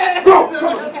 Go! Come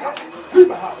on. Leave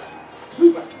my house.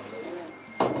 Leave my house.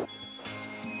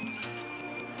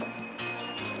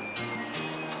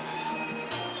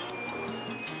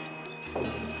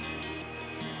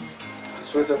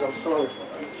 Sweetheart, I'm sorry for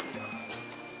that.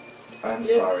 I'm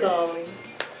sorry. Yes, darling.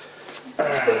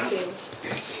 It's okay.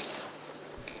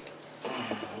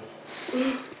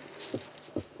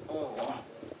 Oh,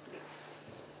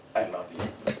 I love you.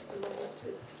 I love you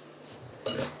too.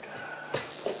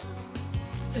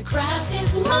 The grass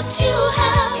is what you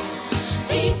have.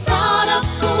 Be proud of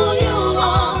who you